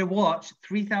 Yes, we're going to watch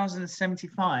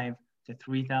 3075 to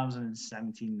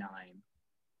 3079.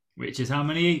 Which is how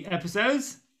many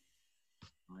episodes?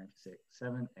 5, 6,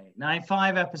 7, 8, 9,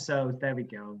 5 episodes. There we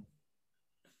go.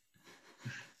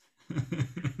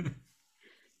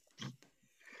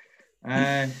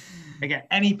 Again,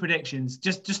 any predictions?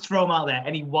 Just throw them out there.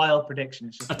 Any wild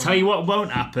predictions? Just I'll throw tell you them what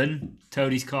won't happen.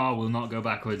 Toadie's car will not go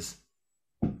backwards.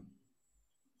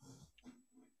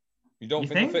 You don't You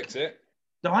think think? we'll fix it?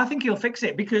 No, I think he'll fix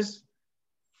it because,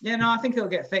 I think it'll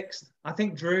get fixed. I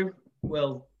think Drew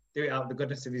will do it out of the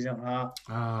goodness of his own heart.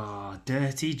 Oh,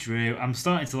 dirty Drew. I'm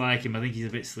starting to like him. I think he's a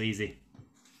bit sleazy.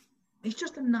 He's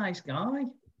just a nice guy.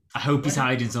 I hope he's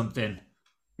hiding something.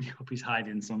 I hope he's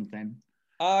hiding something.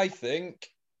 I think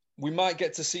we might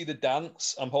get to see the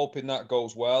dance. I'm hoping that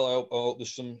goes well. I hope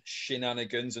there's some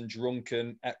shenanigans and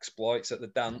drunken exploits at the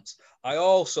dance. I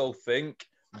also think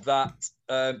that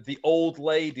the old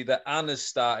lady that Anna's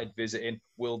started visiting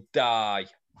will die.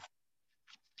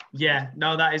 Yeah,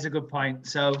 no, that is a good point.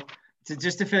 So,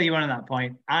 just to fill you in on that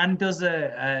point, Anne does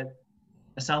a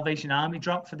Salvation Army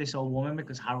drop for this old woman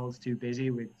because Harold's too busy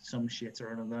with some shit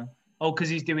or another. Oh, because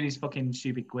he's doing his fucking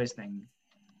stupid quiz thing.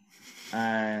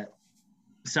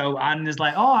 So Anne is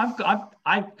like, oh,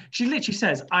 she literally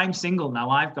says, I'm single now.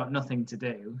 I've got nothing to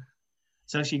do.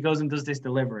 So she goes and does this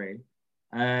delivery.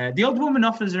 The old woman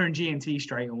offers her a G&T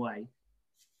straight away.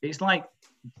 It's like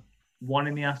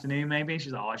 1 PM maybe.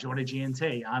 She's like, oh, do you want a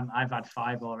G&T? I've had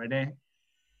 5 already.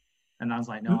 And I was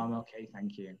like, no, I'm okay,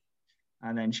 thank you.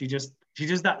 And then she does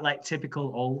that like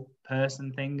typical old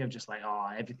person thing of just like, oh,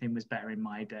 everything was better in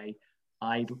my day.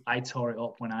 I tore it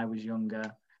up when I was younger.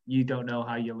 You don't know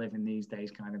how you're living these days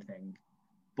kind of thing.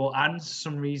 But Anne, for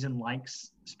some reason,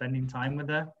 likes spending time with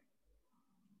her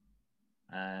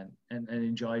and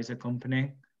enjoys her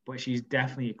company. but she's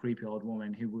definitely a creepy old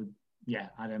woman who would, yeah,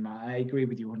 Adam, I agree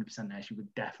with you 100% there. She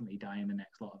would definitely die in the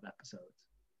next lot of episodes.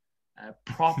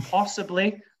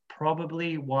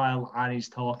 Probably while Annie's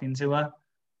talking to her,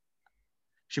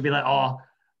 she'll be like, "Oh,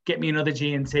 get me another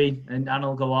G&T," and Anne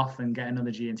will go off and get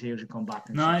another G&T, and she'll come back.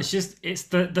 And No, it's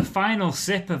the final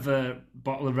sip of a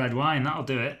bottle of red wine. That'll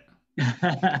do it.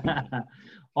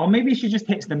 Or maybe she just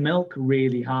hits the milk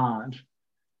really hard.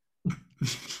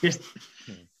 Just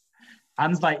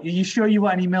Anne's like, "Are you sure you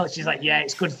want any milk?" She's like, "Yeah,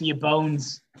 it's good for your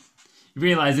bones." You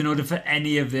realise in order for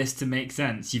any of this to make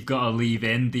sense, you've got to leave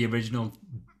in the original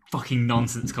fucking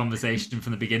nonsense conversation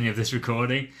from the beginning of this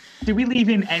recording. Do we leave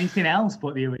in anything else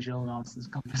but the original nonsense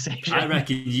conversation? I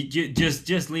reckon you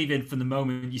just leave in from the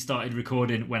moment you started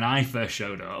recording when I first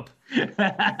showed up.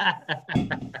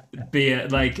 Be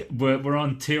it like we're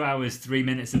on 2 hours 3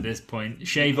 minutes at this point.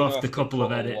 Shave off the couple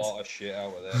of edits. A lot of shit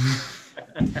out of there.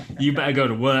 You better go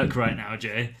to work right now,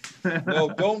 Jay. No,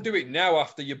 don't do it now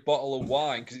after your bottle of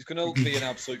wine, because it's going to be an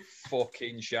absolute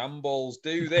fucking shambles.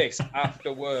 Do this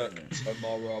after work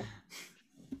tomorrow.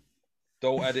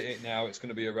 Don't edit it now. It's going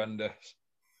to be horrendous.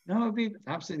 No, it'll be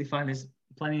absolutely fine. There's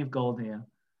plenty of gold here.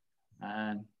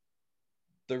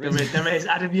 There is.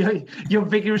 Adam, you're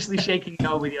vigorously shaking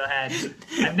no with your head.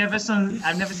 I've never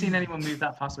seen anyone move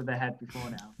that fast with their head before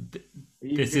now.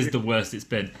 This is the worst it's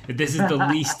been. This is the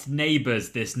least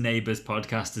Neighbours this Neighbours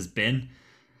podcast has been.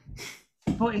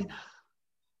 But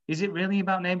is it really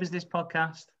about Neighbours, this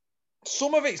podcast?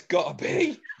 Some of it's got to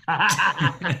be.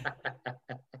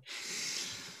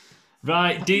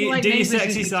 Right, do your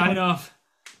sexy sign off.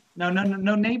 No.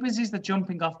 Neighbours is the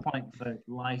jumping off point for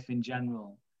life in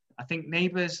general. I think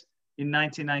Neighbours in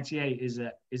 1998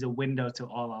 is a window to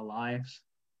all our lives.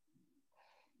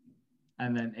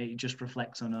 And then it just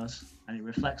reflects on us, and it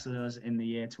reflects on us in the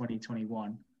year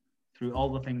 2021 through all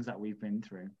the things that we've been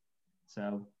through.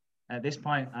 So at this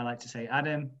point, I like to say,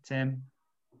 Adam, Tim,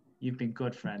 you've been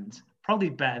good friends, probably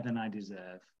better than I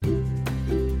deserve.